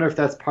I wonder if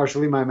that's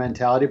partially my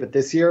mentality. But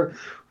this year,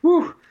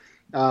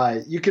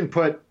 you can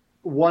put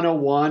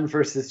 101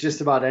 versus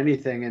just about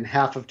anything, and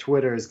half of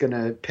Twitter is going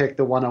to pick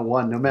the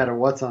 101 no matter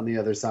what's on the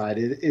other side.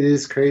 It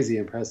is crazy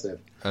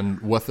impressive.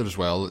 And with it as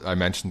well, I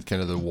mentioned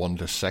kind of the 1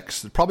 to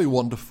 6, probably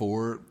 1 to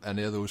 4.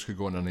 Any of those could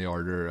go in any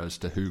order as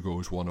to who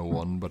goes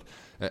 101, but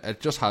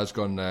it just has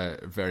gone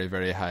very,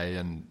 very high.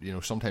 And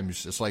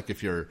sometimes it's like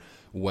if you're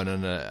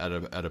winning at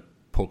a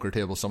poker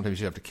table, sometimes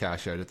you have to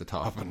cash out at the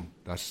top, and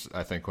that's,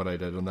 I think, what I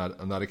did on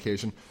that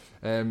occasion.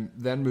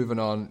 Then moving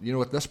on,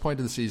 at this point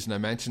of the season, I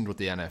mentioned with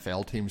the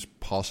NFL teams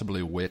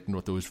possibly waiting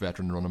with those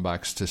veteran running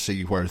backs to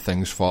see where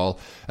things fall.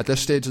 At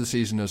this stage of the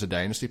season, as a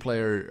dynasty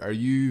player, are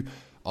you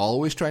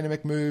always trying to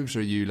make moves? Or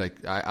are you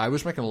like I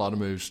was making a lot of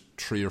moves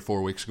 3 or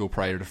 4 weeks ago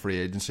prior to free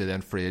agency, then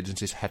free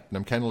agency's hit, and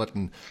I'm kind of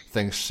letting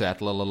things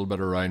settle a little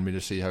bit around me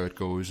to see how it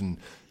goes, and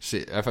see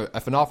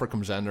if an offer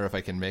comes in, or if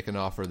I can make an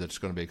offer that's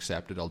going to be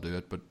accepted, I'll do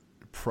it. But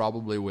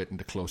probably waiting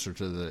to closer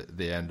to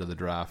the end of the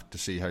draft to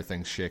see how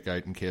things shake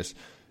out in case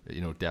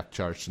depth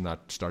charts and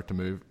that start to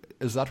move.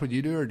 Is that what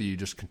you do, or do you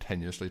just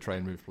continuously try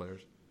and move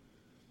players?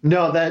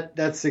 No,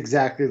 that's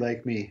exactly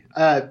like me.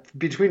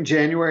 Between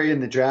January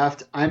and the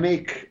draft, I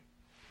make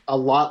a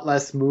lot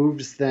less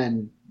moves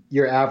than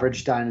your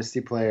average dynasty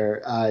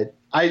player.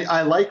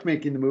 I like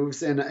making the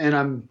moves,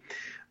 and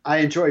I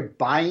enjoy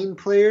buying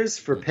players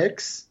for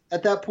picks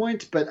at that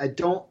point, but I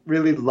don't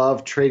really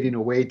love trading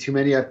away too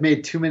many. I've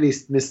made too many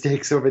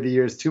mistakes over the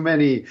years. Too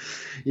many,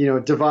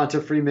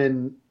 Devonta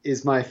Freeman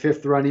is my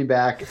 5th running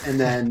back, and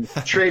then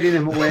trading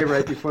him away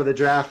right before the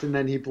draft, and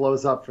then he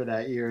blows up for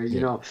that year.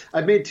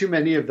 I've made too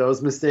many of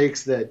those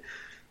mistakes that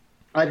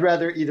I'd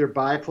rather either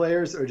buy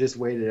players or just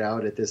wait it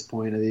out at this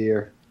point of the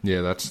year.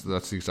 Yeah, that's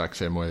the exact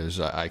same way as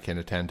I kind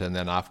of tend to. And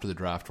then after the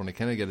draft, when I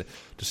kind of get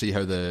to see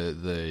how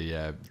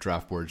the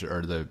draft boards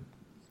or the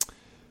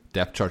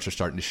depth charts are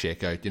starting to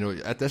shake out.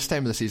 At this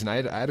time of the season, I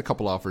had a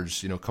couple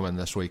offers, come in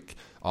this week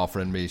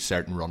offering me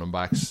certain running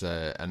backs,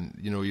 and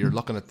you're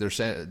looking at they're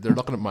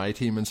looking at my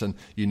team and saying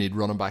you need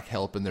running back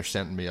help, and they're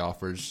sending me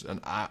offers. And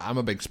I'm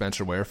a big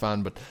Spencer Ware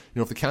fan, but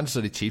if the Kansas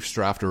City Chiefs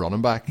draft a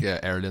running back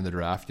early in the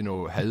draft,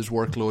 his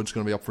workload's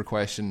going to be up for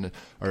question.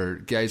 Or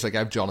guys like I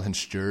have Jonathan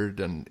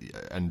Stewart,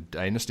 and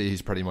Dynasty,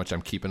 he's pretty much,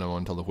 I'm keeping him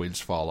until the wheels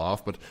fall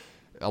off, but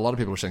a lot of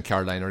people are saying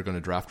Carolina are going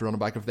to draft a running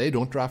back. If they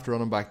don't draft a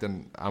running back,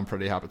 then I'm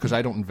pretty happy, because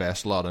I don't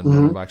invest a lot in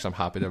running backs. I'm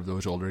happy to have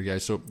those older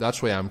guys. So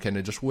that's why I'm kind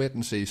of just wait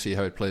and see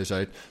how it plays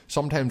out.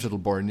 Sometimes it'll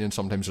burn you and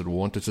sometimes it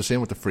won't. It's the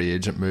same with the free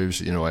agent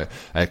moves. I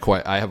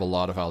have a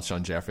lot of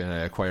Alshon Jeffrey, and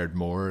I acquired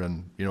more,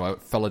 and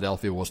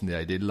Philadelphia wasn't the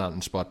ideal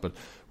landing spot, but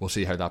we'll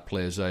see how that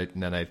plays out.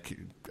 And then I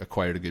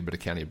acquired a good bit of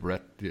Kenny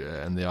Britt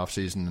in the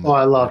offseason.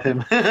 I love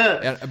him.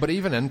 But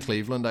even in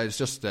Cleveland, I was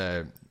just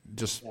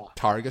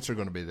targets are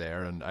going to be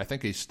there, and I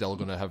think he's still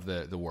going to have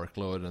the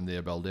workload and the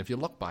ability. If you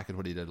look back at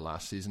what he did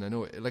last season, I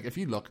know, like, if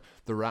you look,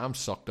 the Rams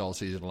sucked all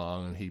season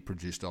long and he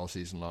produced all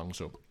season long,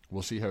 so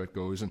we'll see how it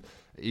goes. And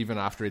even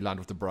after he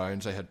landed with the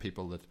Browns, I had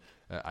people that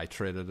I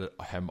traded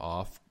him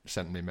off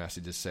sending me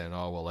messages saying,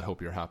 oh well, I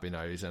hope you're happy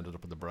now he's ended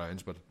up with the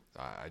Browns. But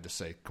I just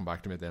say, come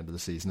back to me at the end of the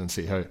season and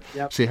see how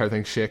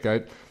things shake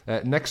out.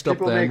 Next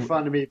people up, then, make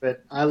fun of me,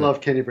 but I love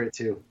Kenny Britt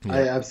too. Yeah.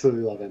 I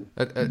absolutely love him.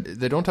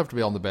 They don't have to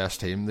be on the best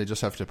team; they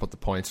just have to put the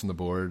points on the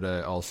board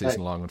all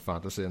season long in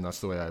fantasy, and that's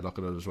the way I look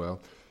at it as well.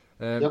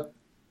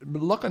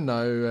 Looking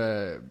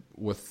now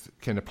with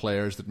kind of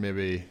players that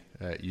maybe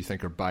you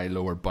think are buy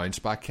low or bounce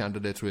back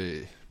candidates.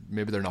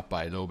 Maybe they're not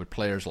buy low, but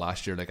players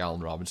last year like Allen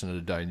Robinson had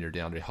a down year,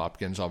 DeAndre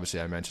Hopkins. Obviously,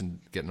 I mentioned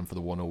getting them for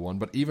the 101,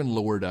 but even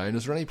lower down,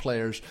 is there any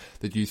players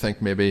that you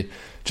think maybe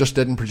just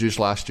didn't produce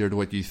last year to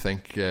what you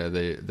think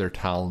their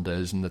talent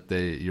is, and that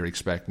you're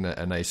expecting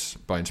a nice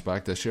bounce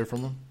back this year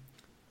from them?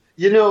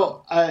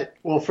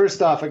 Well,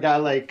 first off, a guy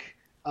like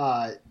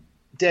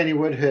Danny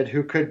Woodhead,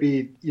 who could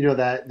be,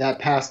 that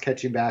pass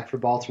catching back for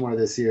Baltimore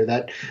this year.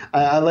 That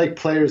I like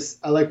players.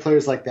 I like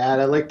players like that.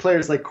 I like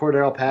players like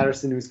Cordell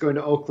Patterson, who's going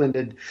to Oakland.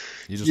 And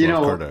you just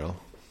love Cordell.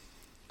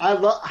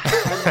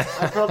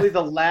 I'm probably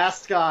the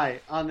last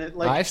guy on it.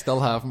 Like, I still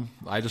have him.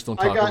 I just don't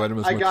talk about him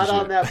as much as you. I got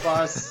on that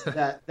bus,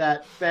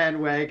 that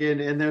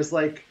bandwagon, and there's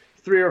like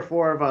 3 or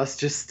 4 of us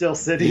just still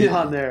sitting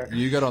on there.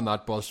 You got on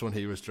that bus when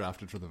he was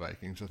drafted for the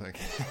Vikings, I think.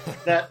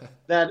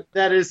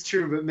 that is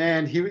true, but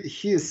man,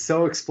 he is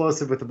so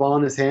explosive with the ball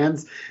in his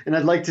hands, and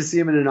I'd like to see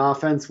him in an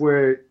offense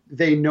where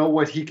they know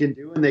what he can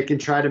do and they can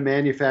try to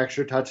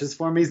manufacture touches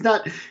for him. He's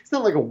not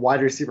like a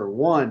wide receiver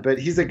 1, but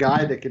he's a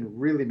guy that can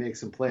really make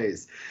some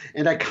plays.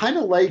 And I kind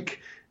of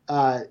like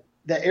the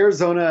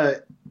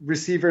Arizona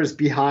receivers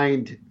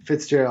behind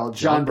Fitzgerald,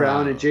 John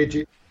Brown and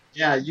JJ.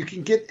 Yeah, you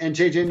can get, and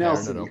JJ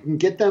Nelson, you can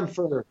get them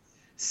for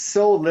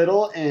so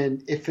little,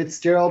 and if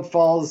Fitzgerald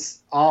falls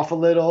off a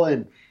little,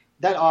 and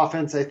that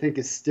offense I think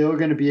is still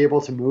going to be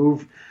able to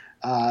move.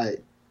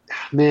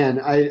 Man,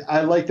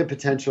 I like the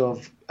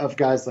potential of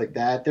guys like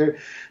that. There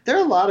are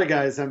a lot of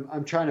guys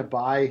I'm trying to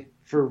buy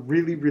for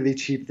really, really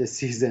cheap this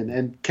season,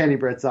 and Kenny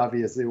Britt's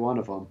obviously one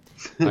of them.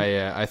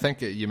 I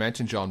think you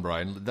mentioned John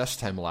Brown. This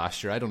time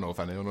last year, I don't know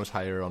if anyone was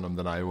higher on him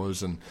than I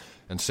was, and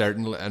And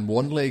certainly, in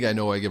one league, I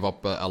know I gave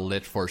up a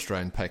late first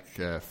round pick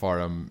for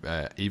him,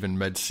 even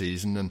mid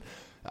season, and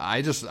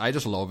I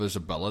just love his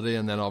ability.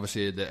 And then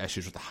obviously the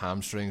issues with the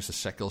hamstrings, the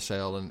sickle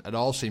cell, and it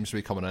all seems to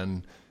be coming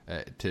in.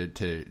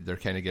 They're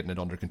kind of getting it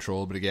under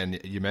control. But again,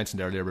 you mentioned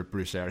earlier about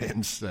Bruce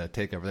Arians,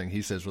 take everything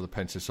he says with a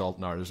pinch of salt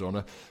in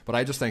Arizona. But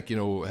I just think,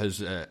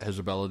 his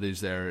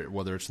abilities there,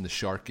 whether it's in the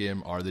short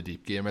game or the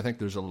deep game, I think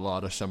there's a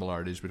lot of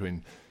similarities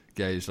between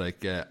guys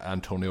like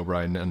Antonio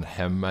Brown and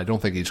him. I don't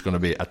think he's going to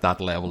be at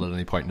that level at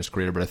any point in his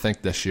career, but I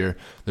think this year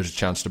there's a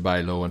chance to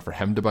buy low and for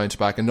him to bounce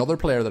back. Another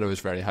player that I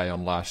was very high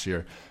on last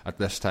year at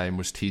this time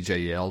was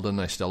TJ Yeldon.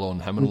 I still own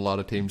him in a lot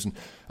of teams, and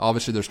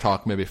obviously there's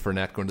talk maybe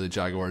Fournette going to the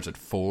Jaguars at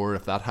 4.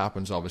 If that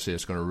happens, obviously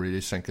it's going to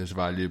really sink his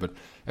value. But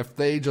if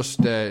they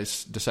just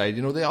decide,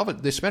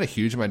 they spent a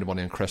huge amount of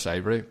money on Chris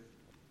Ivory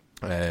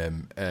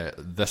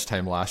this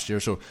time last year,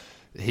 so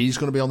he's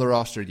going to be on the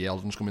roster.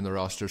 Yeldon's going to be on the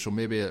roster, so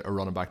maybe a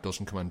running back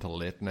doesn't come in until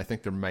late, and I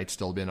think there might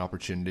still be an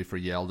opportunity for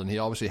Yeldon. He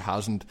obviously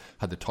hasn't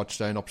had the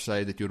touchdown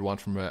upside that you'd want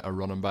from a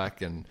running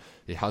back, and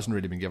he hasn't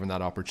really been given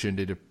that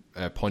opportunity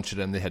to punch it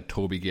in. They had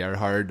Toby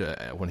Gerhard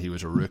when he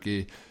was a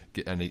rookie,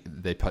 and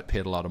they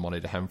paid a lot of money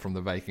to him from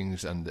the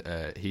Vikings, and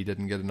he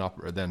didn't get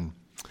then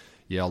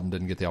Yeldon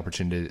didn't get the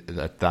opportunity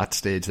at that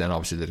stage. Then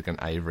obviously they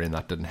took Ivory, and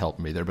that didn't help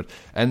him either. But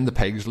in the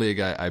Pigs League,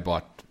 I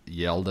bought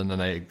Yeldon,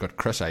 and I got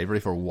Chris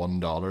Ivory for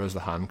 $1 as the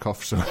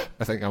handcuff. So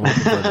I think I'm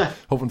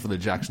hoping for the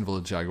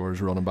Jacksonville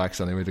Jaguars running backs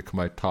anyway to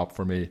come out top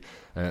for me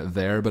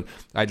there. But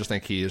I just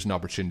think he is an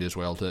opportunity as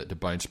well to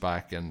bounce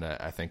back, and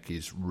I think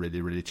he's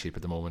really, really cheap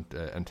at the moment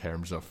in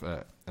terms of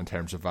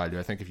value.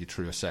 I think if you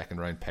threw a second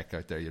round pick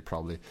out there, you'd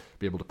probably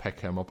be able to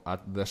pick him up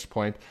at this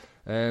point.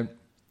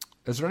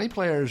 Is there any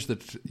players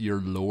that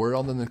you're lower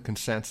on than the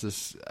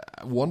consensus?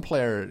 One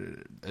player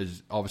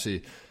is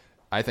obviously,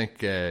 I think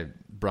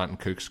Brandon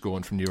Cooks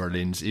going from New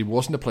Orleans. He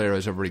wasn't a player I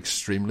was ever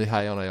extremely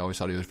high on. I always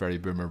thought he was very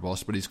boomer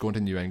bust, but he's going to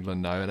New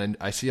England now, and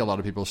I see a lot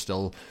of people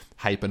still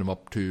hyping him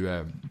up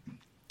to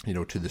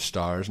to the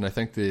stars. And I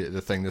think the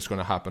thing that's going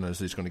to happen is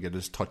he's going to get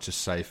his touches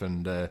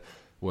siphoned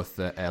with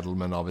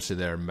Edelman. Obviously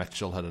there,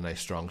 Mitchell had a nice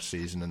strong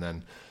season, and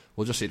then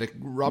we'll just see, like,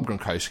 Rob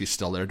Gronkowski's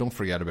still there. Don't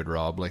forget about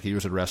Rob. Like, he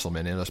was at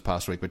WrestleMania this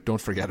past week, but don't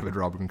forget about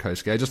Rob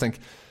Gronkowski. I just think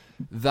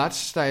that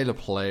style of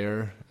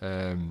player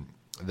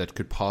that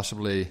could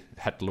possibly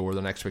hit lower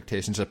than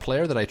expectations. A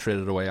player that I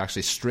traded away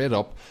actually straight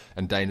up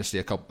in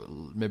Dynasty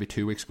maybe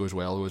 2 weeks ago as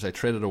well, was I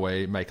traded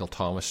away Michael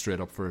Thomas straight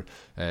up for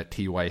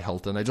T.Y.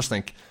 Hilton. I just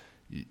think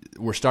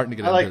we're starting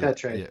to get that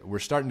trade. Yeah, we're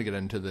starting to get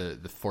into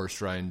the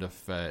first round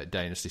of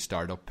Dynasty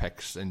startup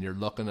picks, and you're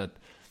looking at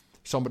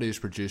somebody who's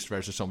produced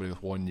versus somebody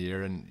with 1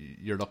 year, and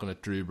you're looking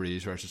at Drew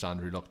Brees versus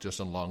Andrew Luck just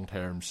on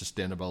long-term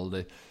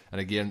sustainability. And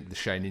again, the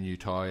shiny new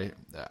toy,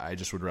 I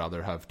just would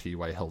rather have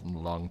T.Y. Hilton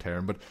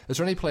long-term. But is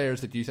there any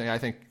players that you think, I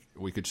think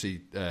we could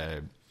see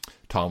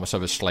Thomas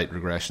have a slight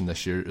regression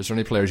this year. Is there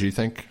any players you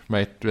think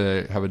might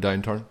have a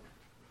downturn?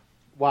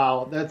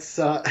 Wow, that's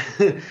I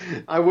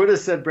would have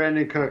said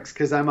Brandon Cooks,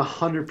 because I'm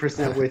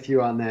 100% with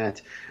you on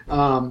that.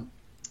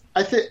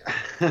 I think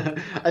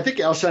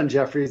Alshon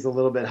Jeffrey is a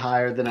little bit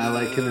higher than I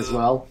like him as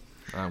well.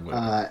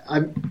 I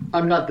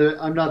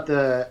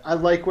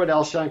like what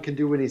Alshon can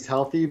do when he's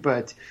healthy,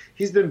 but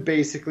he's been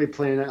basically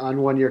playing on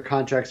 1-year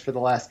contracts for the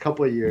last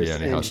couple of years,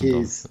 and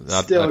he's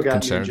still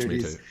got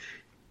injuries.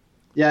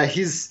 Yeah,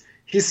 he's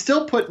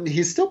still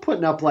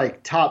putting up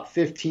like top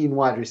 15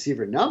 wide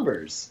receiver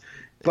numbers.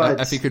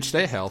 But if he could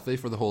stay healthy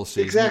for the whole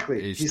season,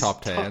 exactly, he's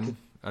top 10,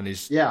 and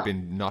he's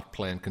been not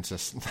playing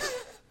consistent.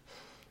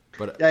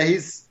 But yeah,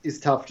 he's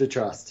tough to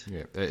trust.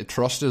 Yeah,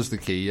 trust is the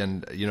key,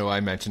 and I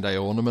mentioned I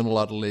own him in a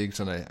lot of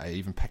leagues, and I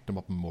even picked him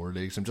up in more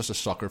leagues. I'm just a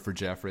sucker for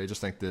Jeffrey. I just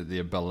think the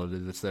ability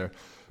that's there,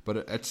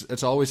 but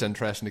it's always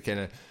interesting to kind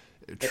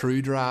of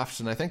true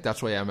drafts, and I think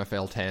that's why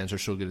MFL 10s are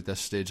so good at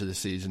this stage of the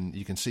season.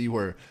 You can see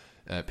where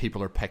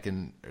people are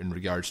picking in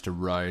regards to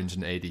rounds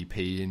and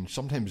ADP, and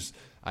sometimes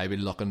I be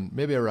looking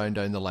maybe a round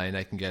down the line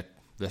I can get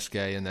this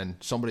guy, and then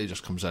somebody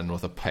just comes in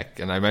with a pick,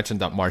 and I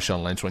mentioned that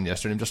Marshawn Lynch one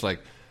yesterday. I'm just like,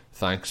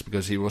 thanks,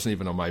 because he wasn't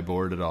even on my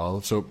board at all.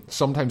 So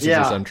sometimes there's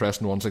just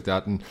interesting ones like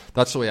that, and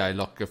that's the way I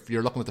look. If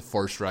you're looking at the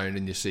first round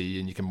and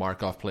you can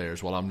mark off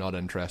players, well, I'm not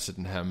interested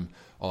in him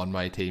on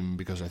my team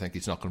because I think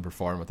he's not going to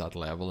perform at that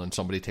level, and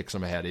somebody takes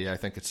him ahead of you. I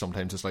think it's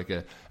like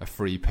a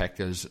free pick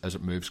as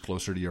it moves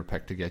closer to your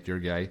pick to get your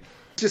guy.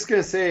 Just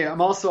going to say,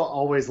 I'm also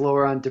always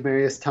lower on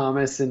Demaryius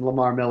Thomas and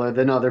Lamar Miller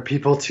than other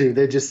people too.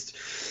 They just...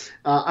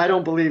 I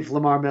don't believe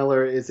Lamar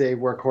Miller is a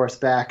workhorse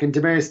back. And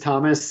Demaryius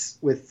Thomas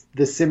with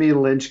the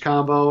Simeon Lynch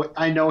combo,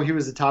 I know he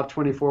was a top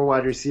 24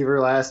 wide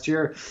receiver last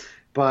year,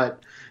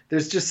 but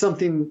there's just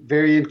something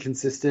very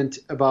inconsistent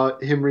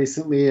about him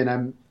recently,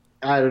 and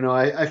I don't know.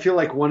 I feel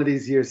like one of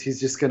these years he's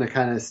just going to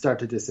kind of start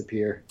to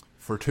disappear.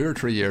 For 2 or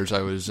 3 years,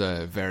 I was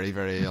very,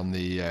 very on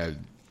the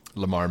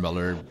Lamar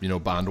Miller,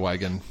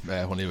 bandwagon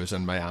when he was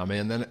in Miami,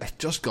 and then it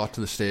just got to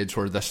the stage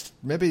where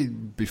maybe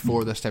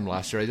before this time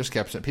last year, I just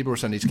kept saying, people were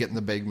saying he's getting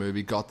the big move,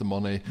 he got the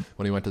money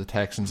when he went to the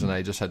Texans, and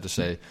I just had to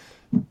say,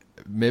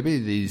 maybe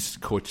these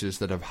coaches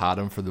that have had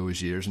him for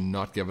those years and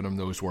not given him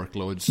those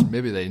workloads,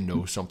 maybe they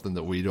know something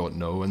that we don't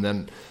know. And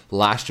then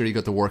last year he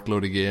got the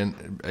workload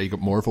again. He got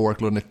more of a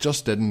workload, and it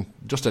just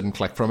didn't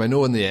click for him. I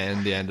know in the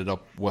end he ended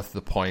up with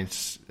the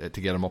points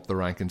to get him up the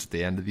rankings at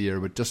the end of the year,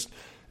 but just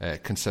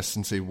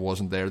consistency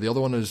wasn't there. The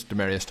other one is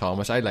Demaryius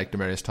Thomas. I like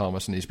Demaryius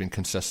Thomas, and he's been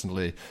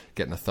consistently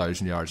getting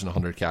 1,000 yards and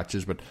 100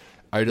 catches, but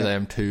out of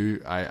them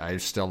two, I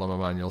still am a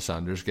Emmanuel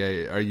Sanders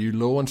guy. Are you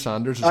low on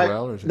Sanders as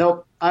well? Or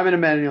nope, I'm an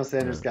Emmanuel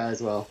Sanders guy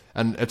as well.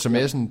 And it's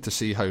amazing to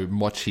see how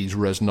much he's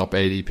risen up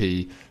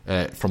ADP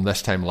from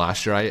this time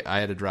last year. I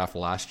had a draft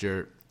last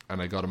year,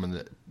 and I got him in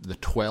the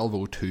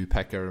 1202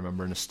 pick, I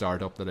remember, in a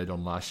startup that I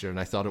done last year, and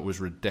I thought it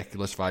was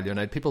ridiculous value. And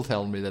I had people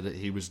telling me that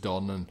he was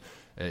done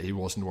and he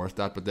wasn't worth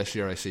that, but this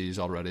year I see he's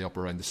already up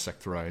around the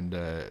 6th round.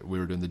 We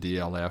were doing the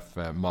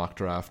DLF mock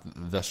draft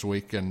this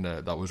week, and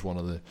that was one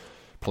of the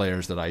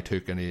players that I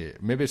took, and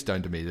maybe it's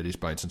down to me that he's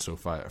bouncing so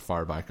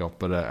far back up,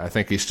 but I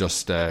think he's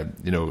just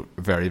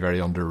very, very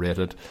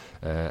underrated,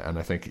 and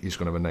I think he's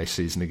going to have a nice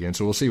season again,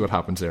 so we'll see what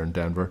happens there in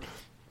Denver.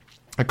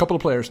 A couple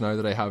of players now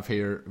that I have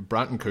here.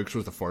 Brandon Cooks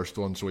was the first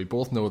one, so we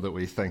both know that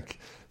we think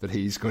that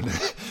he's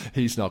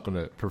not going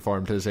to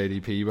perform to his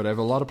ADP, but I have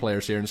a lot of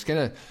players here, and it's kind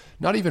of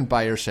not even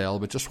buy or sell,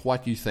 but just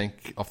what you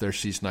think of their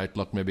season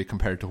outlook maybe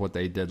compared to what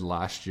they did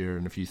last year,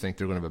 and if you think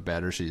they're going to have a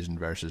better season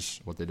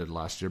versus what they did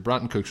last year.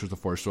 Brandon Cooks was the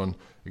first one.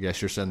 I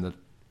guess you're saying that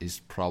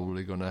he's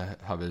probably going to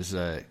have his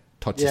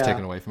touches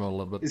taken away from him a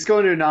little bit. He's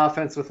going to an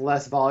offense with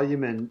less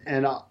volume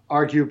and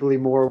arguably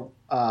more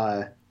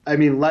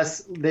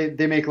less.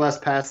 They make less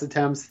pass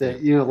attempts.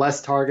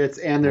 Less targets,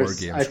 and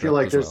there's. I feel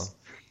like there's.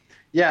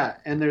 Yeah,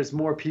 and there's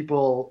more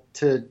people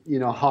to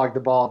hog the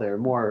ball there,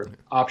 more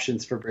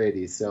options for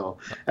Brady. So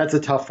that's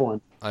a tough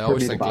one. I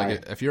always think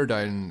if you're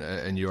down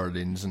in New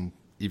Orleans, and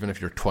even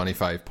if you're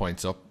 25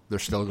 points up, they're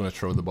still going to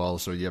throw the ball,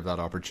 so you have that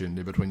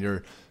opportunity. But when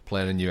you're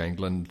playing in New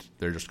England,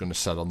 they're just going to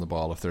sit on the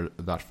ball if they're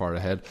that far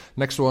ahead.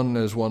 Next one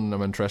is one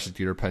I'm interested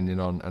in your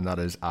opinion on, and that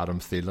is Adam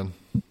Thielen.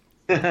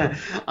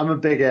 I'm a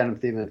big Adam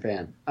Thielen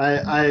fan.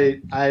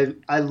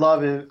 I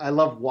love him. I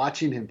love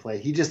watching him play.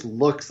 He just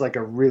looks like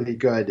a really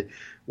good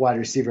wide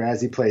receiver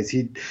as he plays.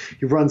 He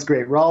runs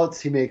great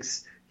routes. He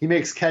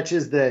makes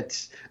catches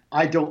that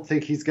I don't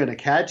think he's going to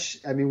catch.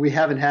 I mean, we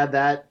haven't had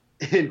that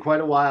in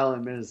quite a while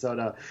in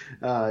Minnesota.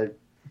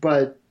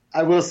 But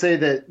I will say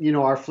that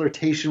our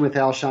flirtation with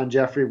Alshon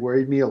Jeffrey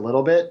worried me a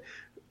little bit.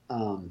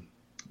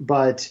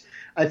 But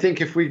I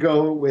think if we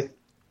go with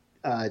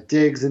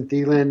Diggs and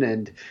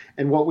Thielen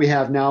and what we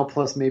have now,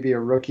 plus maybe a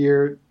rookie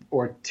year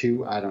or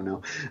two, I don't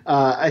know.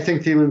 I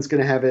think Thielen's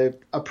going to have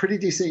a pretty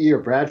decent year.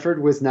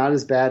 Bradford was not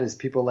as bad as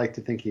people like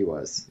to think he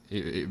was.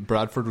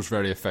 Bradford was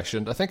very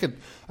efficient.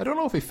 I don't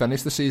know if he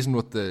finished the season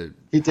with the...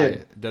 He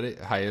did. Did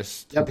he?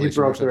 Highest... Yep, he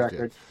broke the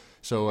record.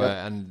 So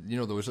and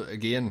there was,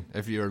 again,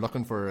 if you're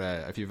looking for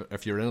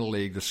if you're in a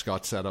league that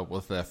Scott set up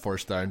with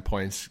first down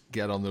points,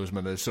 get on those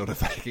Minnesota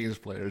Vikings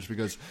players,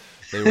 because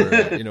they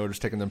were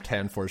just taking them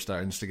 10 first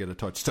downs to get a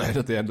touchdown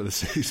at the end of the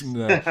season.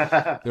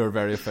 They were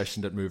very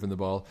efficient at moving the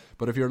ball.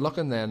 But if you're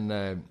looking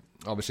then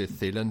obviously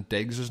Thielen,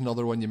 Diggs is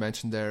another one you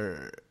mentioned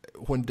there.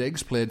 When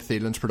Diggs played,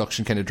 Thielen's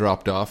production kind of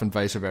dropped off, and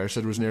vice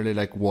versa. It was nearly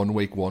like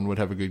week one would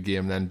have a good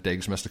game, then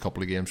Diggs missed a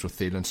couple of games, so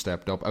Thielen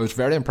stepped up. I was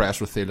very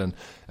impressed with Thielen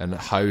and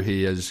how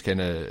he has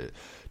kind of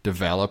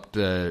developed,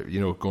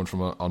 going from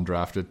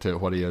undrafted to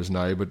what he is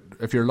now. But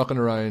if you're looking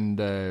around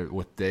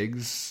with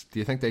Diggs, do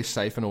you think they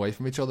siphon away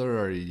from each other,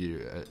 or are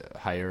you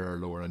higher or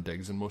lower on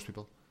Diggs than most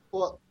people?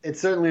 Well, it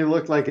certainly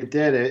looked like it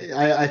did.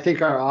 I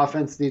think our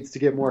offense needs to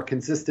get more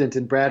consistent,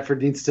 and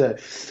Bradford needs to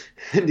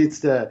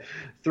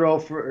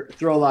throw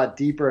a lot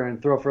deeper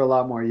and throw for a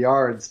lot more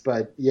yards.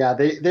 But yeah,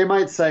 they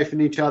might siphon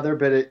each other.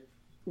 But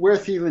where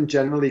Thielen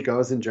generally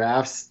goes in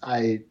drafts,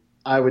 I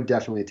would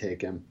definitely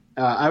take him.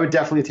 I would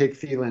definitely take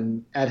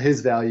Thielen at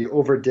his value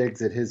over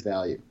Diggs at his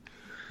value.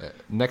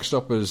 Next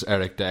up is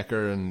Eric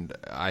Decker, and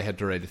I had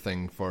to write a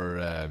thing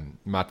for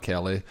Matt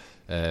Kelly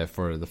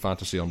for the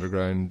Fantasy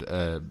Underground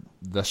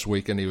this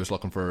week, and he was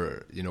looking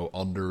for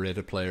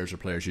underrated players or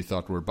players you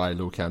thought were buy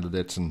low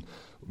candidates, and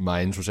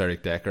mine was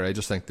Eric Decker. I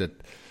just think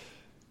that,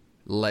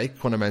 like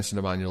when I mentioned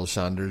Emmanuel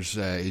Sanders,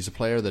 he's a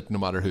player that no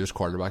matter who his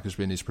quarterback has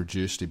been, he's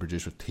produced. He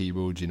produced with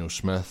Tebow, Geno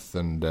Smith,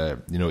 and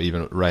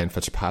even Ryan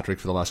Fitzpatrick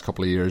for the last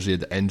couple of years. He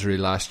had the injury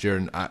last year,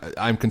 and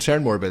I'm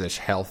concerned more about his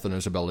health than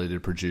his ability to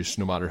produce,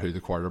 no matter who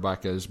the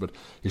quarterback is. But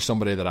he's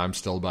somebody that I'm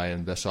still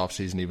buying this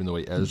offseason, even though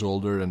he is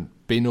older and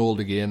being old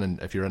again.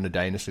 And if you're in a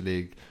dynasty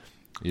league,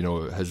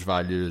 his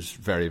value is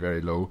very,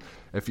 very low.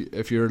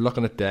 If you're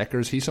looking at Decker,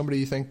 is he somebody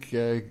you think,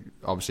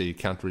 obviously you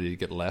can't really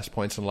get less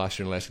points than last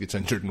year unless he gets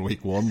injured in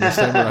week one this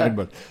time around,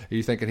 but are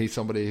you thinking he's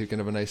somebody who can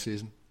have a nice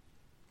season?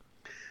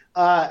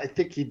 I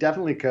think he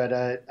definitely could.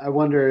 I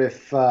wonder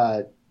if...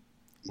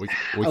 We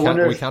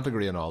can't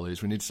agree on all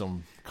these. We need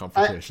some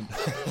confrontation.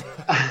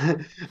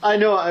 I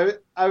know.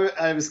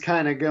 I was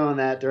kind of going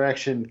that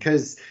direction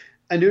because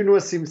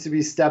Anunua seems to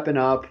be stepping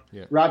up.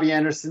 Yeah. Robbie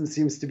Anderson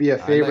seems to be a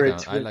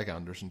favorite. I like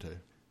Anderson too.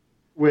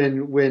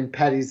 when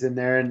Petty's in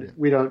there, and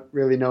we don't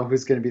really know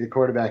who's going to be the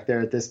quarterback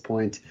there at this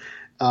point.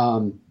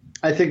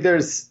 I think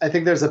there's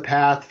a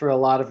path for a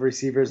lot of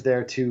receivers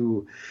there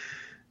to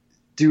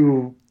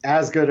do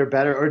as good or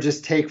better, or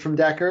just take from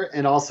Decker.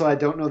 And also, I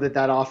don't know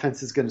that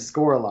offense is going to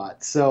score a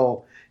lot.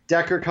 So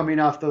Decker coming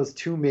off those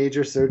 2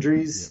 major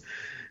surgeries,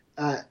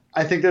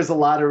 I think there's a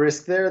lot of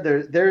risk there.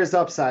 There is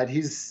upside.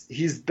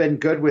 He's been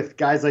good with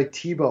guys like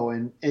Tebow,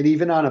 and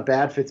even on a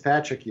bad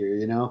Fitzpatrick year,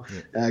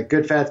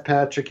 good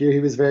Fitzpatrick year,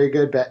 he was very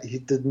good, but he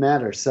didn't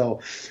matter.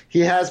 So he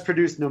has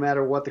produced no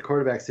matter what the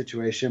quarterback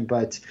situation,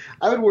 but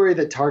I would worry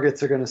that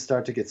targets are going to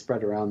start to get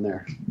spread around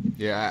there.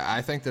 Yeah,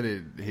 I think that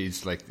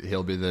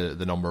he'll be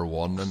the number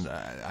one, and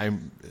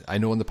I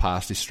know in the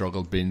past he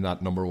struggled being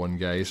that number one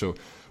guy, so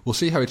we'll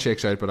see how it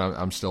shakes out, but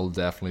I'm still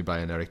definitely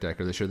buying Eric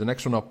Decker this year. The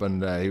next one up,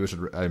 and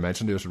I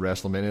mentioned he was at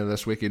WrestleMania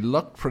this week. He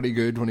looked pretty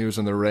good when he was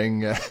in the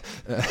ring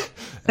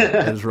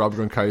as Rob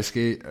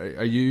Gronkowski.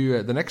 Are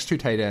you the next 2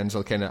 tight ends?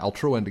 I'll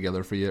throw in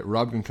together for you.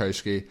 Rob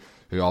Gronkowski,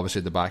 who obviously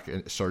had the back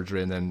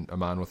surgery, and then a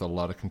man with a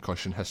lot of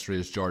concussion history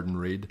is Jordan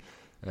Reed.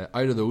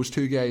 Out of those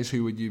 2 guys,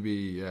 who would you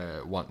be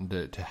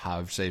wanting to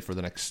have, say, for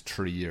the next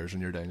 3 years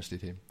in your dynasty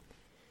team?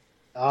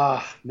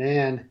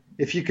 Man.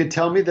 If you could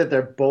tell me that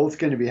they're both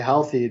going to be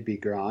healthy, it'd be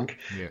Gronk.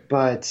 Yeah.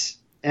 But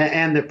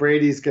and that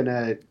Brady's going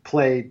to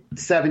play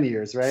 7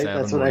 years, right? 7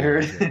 That's what I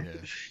heard. Yeah.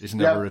 He's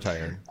never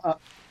retiring.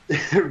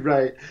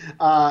 Right.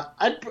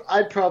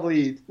 I'd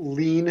probably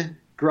lean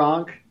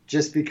Gronk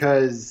just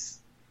because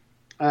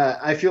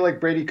I feel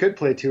like Brady could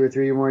play 2 or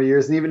 3 more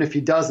years, and even if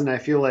he doesn't, I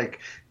feel like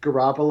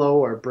Garoppolo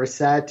or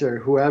Brissett or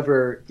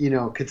whoever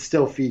could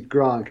still feed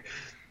Gronk.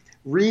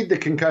 Reed, the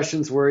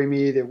concussions worry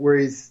me. That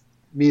worries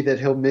me that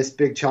he'll miss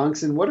big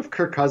chunks. And what if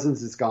Kirk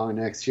Cousins is gone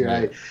next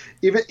year?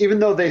 Yeah. Even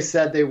though they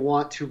said they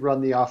want to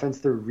run the offense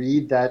through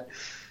Reed, that's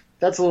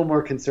a little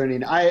more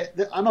concerning.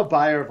 I'm a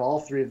buyer of all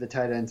 3 of the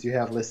tight ends you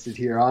have listed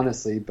here,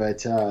 honestly.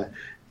 But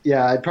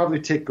I'd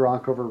probably take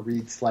Gronk over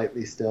Reed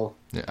slightly still.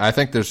 Yeah, I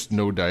think there's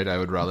no doubt I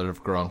would rather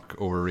have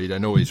Gronk over Reed. I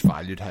know he's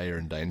valued higher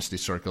in dynasty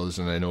circles,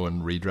 and I know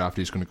in redraft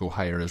he's going to go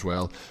higher as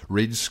well.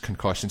 Reed's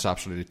concussions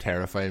absolutely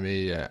terrify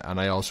me,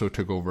 and I also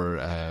took over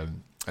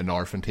an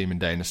orphan team in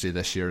Dynasty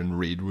this year, and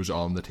Reed was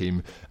on the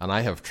team, and I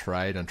have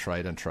tried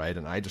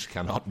and I just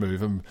cannot move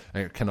him.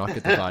 I cannot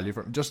get the value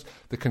from him. Just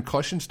the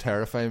concussions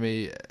terrify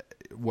me.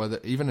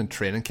 Whether even in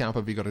training camp,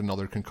 have you got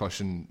another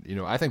concussion?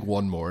 I think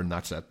one more and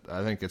that's it.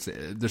 I think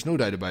there's no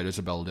doubt about his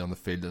ability on the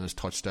field and his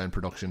touchdown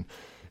production.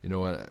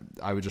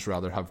 I would just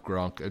rather have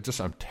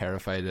Gronk. I'm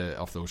terrified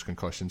of those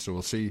concussions, so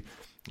we'll see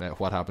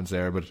what happens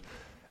there, but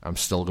I'm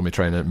still going to be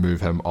trying to move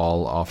him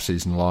all off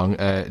season long.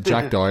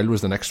 Jack Doyle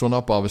was the next one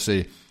up.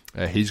 Obviously,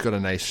 he's got a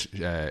nice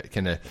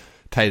kind of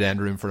tight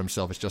end room for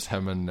himself. It's just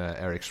him and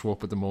Eric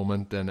Swope at the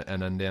moment in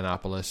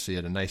Indianapolis. He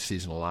had a nice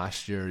season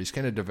last year. He's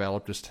kind of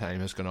developed as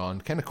time has gone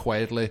on, kind of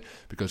quietly,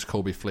 because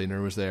Kobe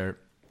Fleener was there.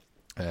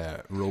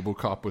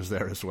 Robocop was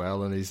there as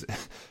well, and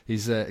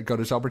he's got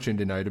his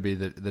opportunity now to be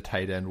the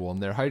tight end one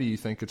there. How do you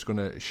think it's going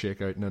to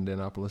shake out in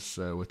Indianapolis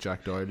with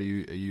Jack Doyle? Are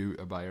you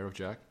a buyer of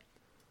Jack?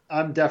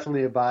 I'm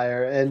definitely a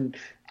buyer, and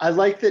I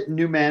like that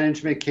new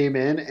management came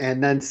in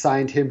and then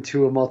signed him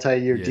to a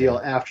multi-year deal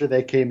after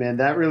they came in.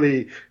 That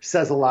really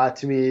says a lot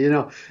to me.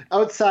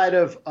 Outside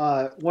of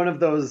one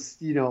of those,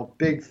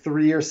 big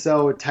 3 or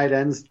so tight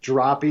ends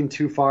dropping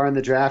too far in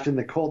the draft and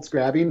the Colts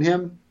grabbing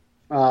him,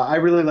 I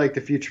really like the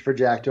future for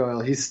Jack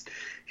Doyle. He's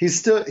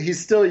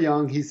still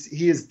young.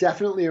 He is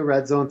definitely a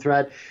red zone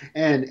threat,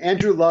 and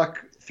Andrew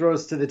Luck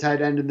throws to the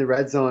tight end in the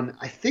red zone.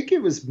 I think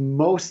it was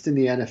most in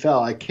the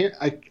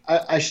NFL.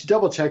 I should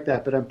double check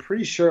that, but I'm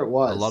pretty sure it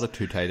was. A lot of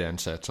 2 tight end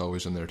sets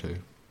always in there too.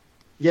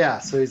 Yeah,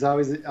 so he's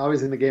always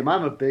in the game.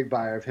 I'm a big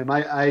buyer of him.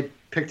 I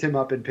picked him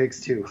up in Pigs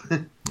too.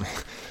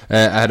 I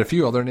had a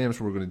few other names.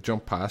 We're going to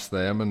jump past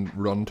them and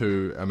run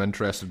to. I'm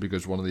interested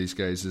because one of these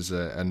guys is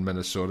in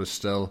Minnesota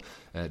still.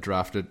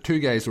 Drafted 2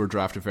 guys who were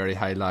drafted very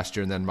high last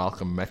year, and then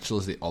Malcolm Mitchell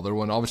is the other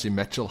one. Obviously,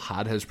 Mitchell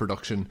had his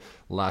production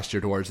last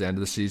year towards the end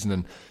of the season,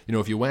 and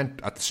if you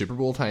went at the Super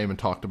Bowl time and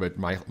talked about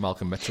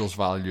Malcolm Mitchell's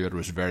value, it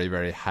was very,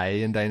 very high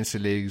in dynasty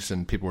leagues,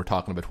 and people were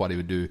talking about what he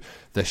would do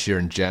this year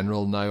in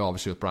general. Now,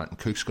 obviously, with Brandon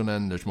Cooks going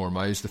in, there's more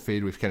mouths to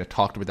feed. We've kind of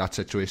talked about that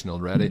situation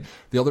already.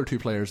 The other 2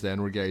 players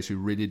then were guys who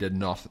really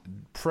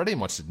pretty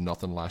much did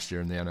nothing last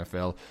year in the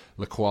NFL.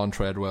 Laquan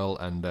Treadwell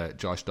and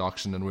Josh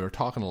Doxson, and we were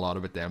talking a lot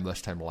about them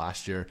this time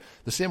last year,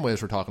 the same way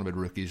as we're talking about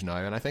rookies now,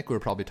 and I think we're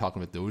probably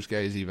talking about those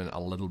guys even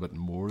a little bit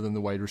more than the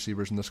wide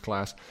receivers in this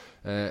class.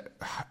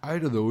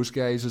 Out of those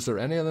guys, is there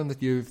any of them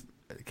that you've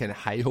kind of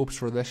high hopes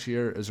for this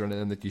year? Is there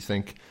anything that you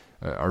think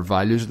are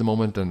values at the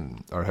moment,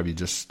 or have you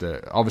just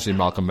obviously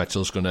Malcolm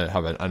Mitchell's going to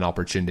have an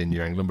opportunity in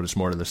New England, but it's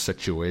more of the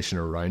situation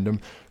around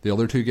him. The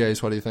other 2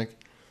 guys, what do you think?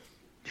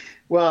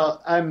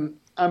 Well,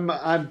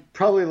 I'm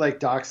probably like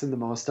Doxson the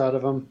most out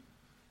of them,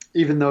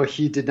 even though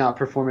he did not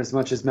perform as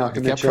much as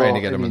Malcolm Mitchell. Kept trying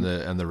to get him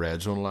in the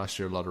red zone last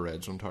year, a lot of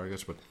red zone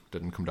targets, but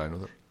didn't come down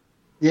with it.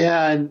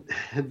 Yeah, and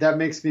that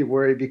makes me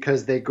worry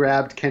because they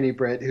grabbed Kenny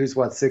Britt, who's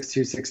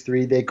 6'2",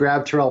 6'3". They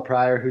grabbed Terrell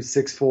Pryor, who's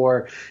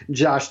 6'4".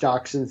 Josh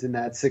Doxson's in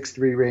that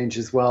 6'3" range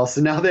as well. So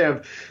now they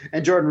have,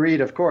 and Jordan Reed,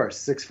 of course,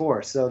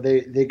 6'4". So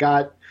they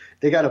got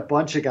a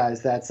bunch of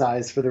guys that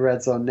size for the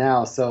red zone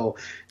now. So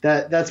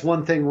that's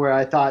one thing where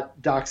I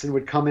thought Doxson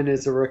would come in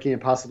as a rookie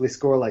and possibly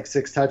score like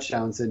 6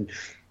 touchdowns. And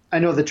I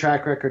know the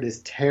track record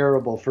is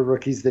terrible for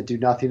rookies that do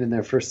nothing in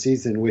their first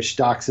season, which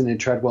Doxson and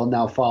Treadwell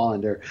now fall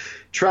under.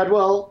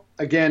 Treadwell,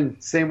 again,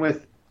 same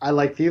with, I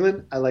like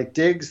Thielen, I like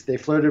Diggs. They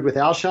flirted with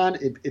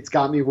Alshon. It's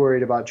got me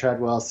worried about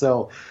Treadwell.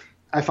 So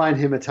I find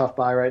him a tough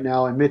buy right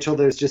now. And Mitchell,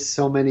 there's just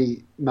so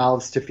many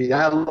mouths to feed.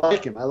 I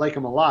like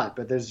him a lot,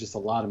 but there's just a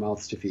lot of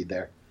mouths to feed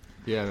there.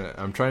 Yeah,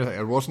 I'm trying to think.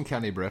 It wasn't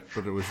Kenny Britt,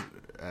 but it was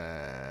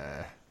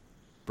Brian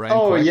Quick.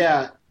 Oh,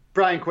 yeah.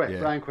 Brian Quick.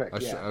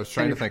 I was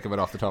trying to think of it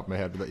off the top of my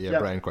head, but yeah,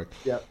 yep. Brian Quick.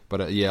 Yep.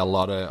 But a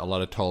lot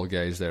of tall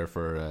guys there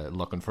for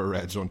looking for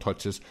red zone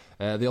touches.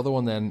 The other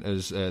one then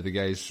is the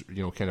guys,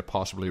 kind of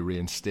possibly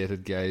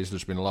reinstated guys.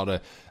 There's been a lot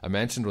of, I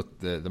mentioned with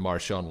the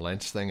Marshawn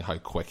Lynch thing, how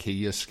quick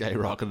he has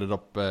skyrocketed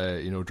up,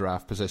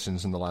 draft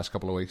positions in the last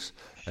couple of weeks.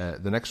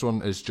 The next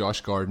one is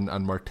Josh Gordon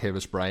and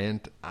Martavis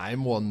Bryant.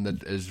 I'm one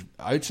that is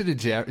outside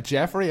of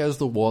Jeffrey is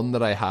the one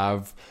that I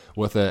have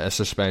with a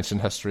suspension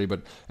history.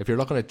 But if you're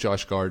looking at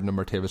Josh Gordon and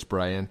Martavis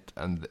Bryant,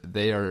 and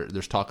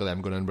there's talk of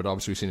them going in, but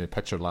obviously we've seen a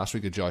picture last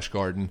week of Josh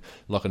Gordon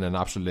looking in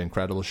absolutely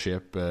incredible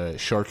shape,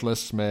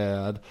 shirtless, may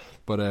I add.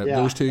 But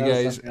those two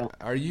guys,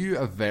 are you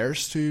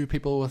averse to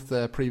people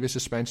with previous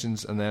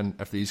suspensions? And then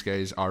if these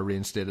guys are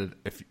reinstated,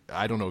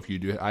 I don't know if you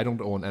do, I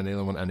don't own any of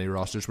them on any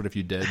rosters, but if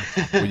you did,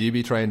 would you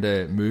be trying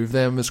to move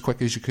them as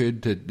quick as you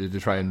could to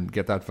try and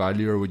get that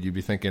value, or would you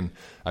be thinking,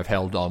 I've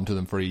held on to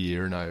them for a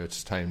year now,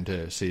 it's time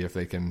to see if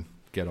they can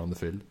get on the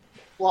field?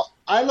 Well,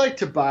 I like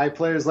to buy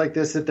players like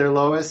this at their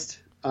lowest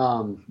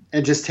and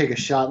just take a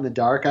shot in the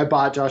dark. I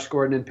bought Josh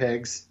Gordon and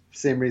Pigs,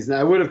 same reason.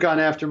 I would have gone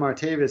after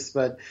Martavis,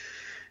 but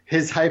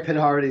his hype had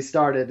already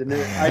started. And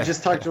I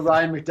just talked to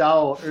Ryan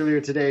McDowell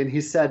earlier today, and he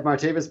said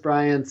Martavis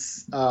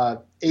Bryant's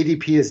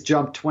ADP has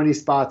jumped 20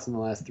 spots in the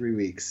last 3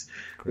 weeks,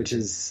 which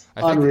is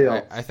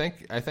unreal. I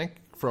think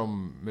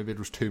from maybe it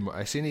was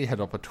I seen he had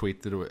up a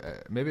tweet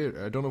that maybe,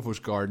 I don't know if it was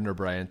Gordon or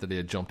Bryant, that he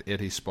had jumped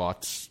 80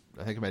 spots.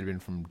 I think it might have been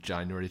from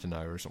January to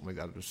now or something like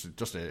that. It was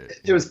just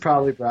it was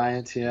probably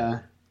Bryant,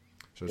 yeah.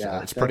 So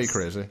it's pretty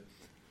crazy.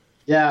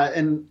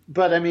 Yeah,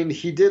 but I mean,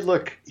 he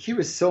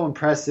was so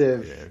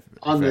impressive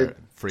on the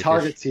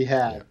targets he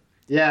had.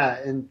 Yeah,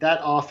 and that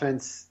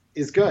offense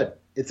is good.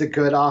 It's a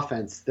good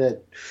offense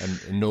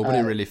and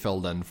nobody really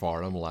filled in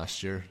for him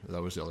last year.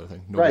 That was the other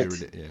thing.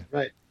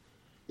 Right.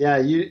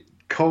 Yeah,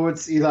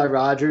 Coates, Eli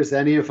Rogers,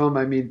 any of them.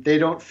 I mean, they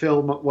don't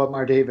fill what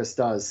Martavis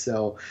does.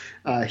 So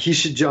he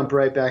should jump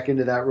right back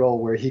into that role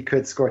where he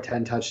could score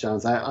 10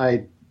 touchdowns.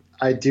 I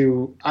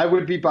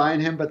would be buying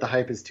him, but the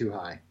hype is too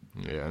high.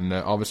 Yeah, and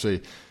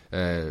obviously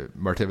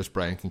Martavis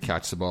Bryant can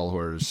catch the ball,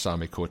 whereas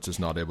Sammy Coates is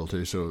not able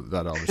to, so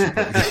that obviously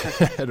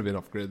had to be an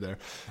upgrade there.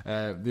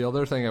 The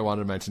other thing I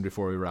wanted to mention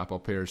before we wrap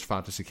up here is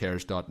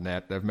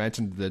fantasycares.net. I've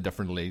mentioned the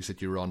different leagues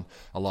that you run.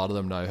 A lot of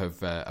them now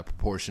have a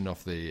proportion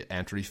of the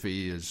entry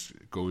fee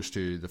goes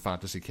to the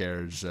Fantasy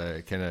Cares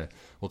kind of,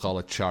 we'll call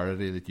it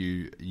charity, that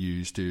you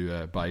use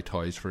to buy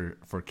toys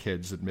for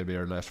kids that maybe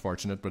are less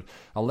fortunate. But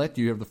I'll let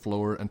you have the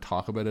floor and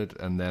talk about it.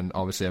 And then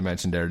obviously I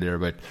mentioned earlier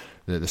about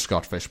the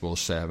Scott Fish Bowl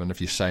 7.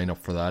 If you sign up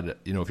for that,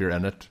 if you're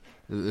in it,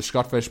 the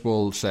Scott Fish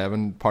Bowl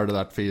 7, part of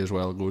that fee as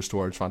well goes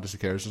towards Fantasy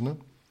Cares, isn't it?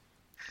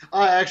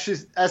 Actually,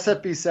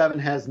 SFB 7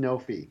 has no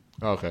fee.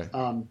 Okay.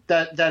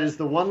 That is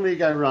the one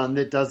league I run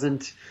that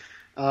doesn't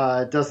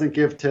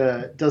give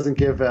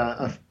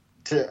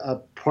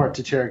a part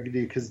to charity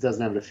because it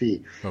doesn't have a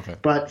fee. Okay.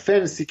 But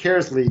Fantasy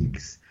Cares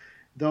leagues,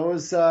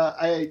 those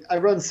I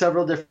run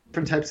several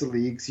different types of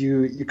leagues.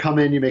 You come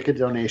in, you make a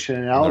donation,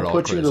 and I'll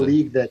put you in a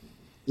league that.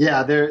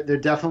 Yeah, they're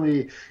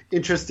definitely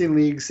interesting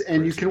leagues,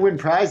 and you can win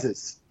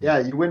prizes. Yeah,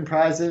 you win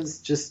prizes.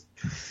 Just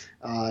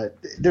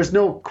there's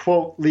no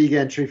quote league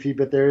entry fee,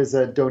 but there is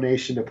a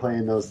donation to play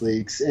in those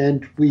leagues.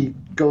 And we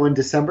go in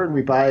December and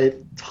we buy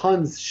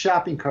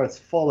shopping carts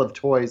full of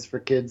toys for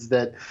kids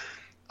that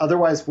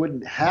otherwise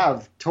wouldn't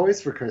have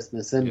toys for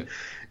Christmas. And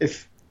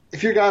if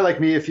you're a guy like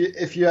me,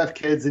 if you have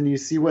kids and you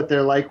see what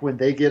they're like when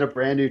they get a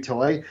brand new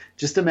toy,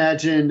 just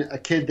imagine a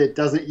kid that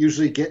doesn't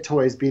usually get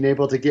toys being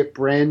able to get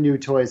brand new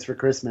toys for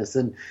Christmas,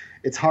 and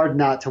it's hard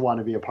not to want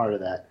to be a part of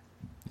that.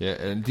 Yeah,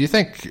 and do you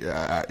think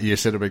you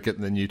said about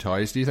getting the new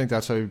toys? Do you think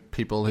that's how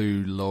people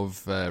who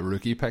love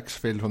rookie picks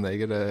feel when they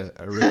get a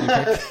rookie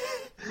pick?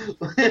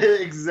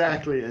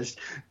 Exactly, a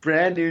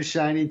brand new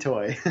shiny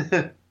toy.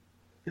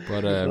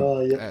 But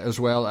as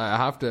well, I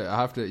have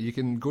to. You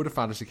can go to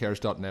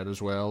fantasycares.net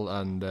as well,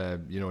 and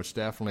it's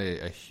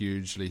definitely a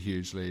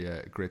hugely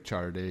great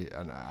charity.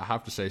 And I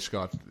have to say,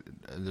 Scott,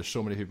 there's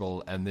so many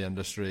people in the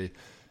industry,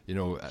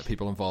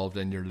 people involved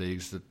in your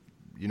leagues that,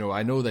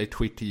 I know they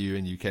tweet to you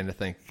and you kind of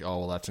think, oh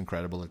well, that's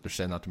incredible that they're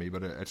saying that to me,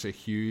 but it's a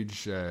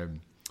huge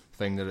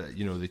thing that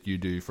that you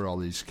do for all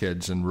these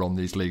kids and run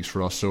these leagues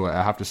for us. So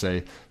I have to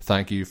say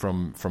thank you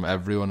from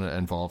everyone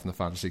involved in the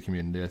fantasy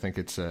community. I think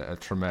it's a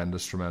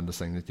tremendous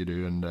thing that you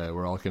do, and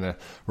we're all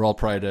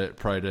proud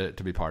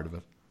to be part of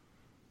it.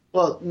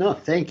 Well, no,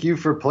 thank you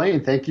for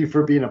playing. Thank you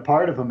for being a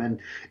part of them, and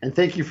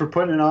thank you for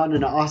putting on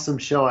an awesome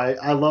show.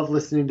 I love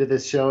listening to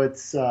this show.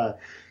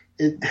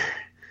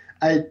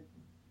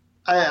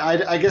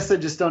 I guess I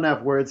just don't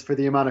have words for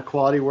the amount of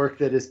quality work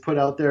that is put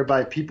out there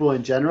by people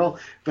in general,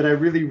 but I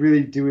really,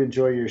 really do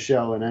enjoy your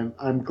show, and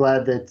I'm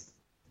glad that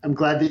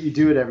you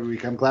do it every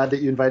week. I'm glad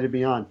that you invited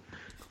me on.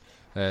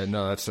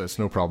 No, that's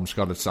no problem,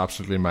 Scott. It's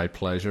absolutely my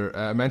pleasure.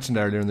 I mentioned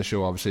earlier in the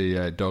show,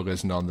 obviously, Doug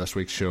isn't on this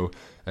week's show.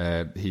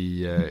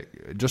 He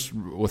just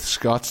with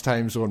Scott's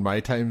time zone, my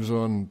time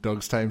zone,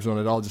 Doug's time zone,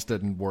 it all just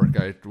didn't work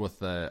out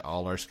with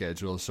all our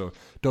schedules. So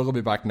Doug will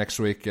be back next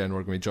week, and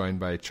we're going to be joined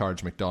by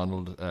Charles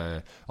McDonald.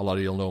 A lot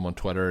of you'll know him on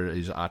Twitter.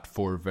 He's at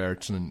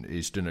 4Verts, and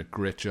he's doing a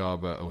great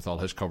job with all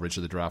his coverage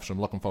of the draft. So I'm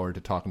looking forward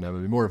to talking to him.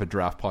 It'll be more of a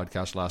draft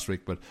podcast next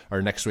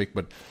week,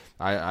 but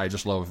I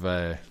just love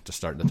just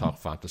starting to talk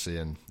fantasy,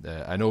 and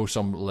I know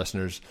some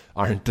listeners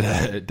aren't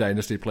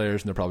Dynasty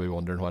players, and they're probably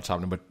wondering what's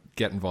happening, but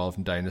get involved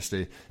in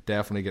Dynasty.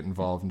 Definitely get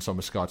involved in some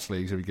of Scott's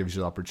leagues if he gives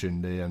you the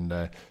opportunity,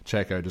 and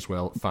check out as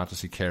well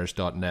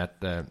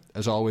fantasycares.net.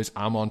 As always,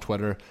 I'm on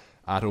Twitter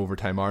at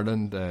Overtime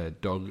Ireland.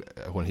 Doug,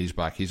 when he's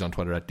back, he's on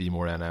Twitter at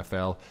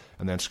DMoreNFL,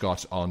 and then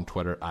Scott's on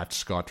Twitter at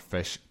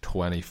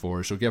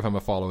ScottFish24. So give him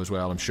a follow as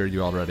well. I'm sure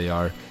you already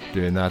are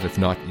doing that. If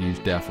not, you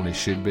definitely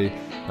should be.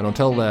 And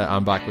until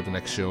I'm back with the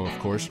next show, of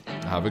course,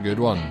 have a good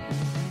one.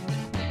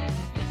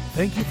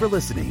 Thank you for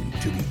listening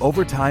to the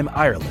Overtime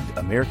Ireland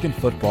American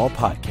Football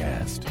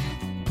Podcast.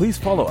 Please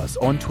follow us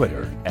on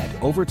Twitter at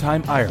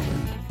Overtime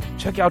Ireland.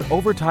 Check out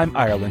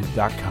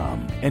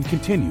OvertimeIreland.com and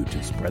continue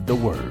to spread the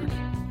word.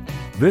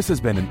 This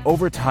has been an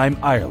Overtime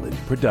Ireland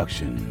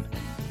production.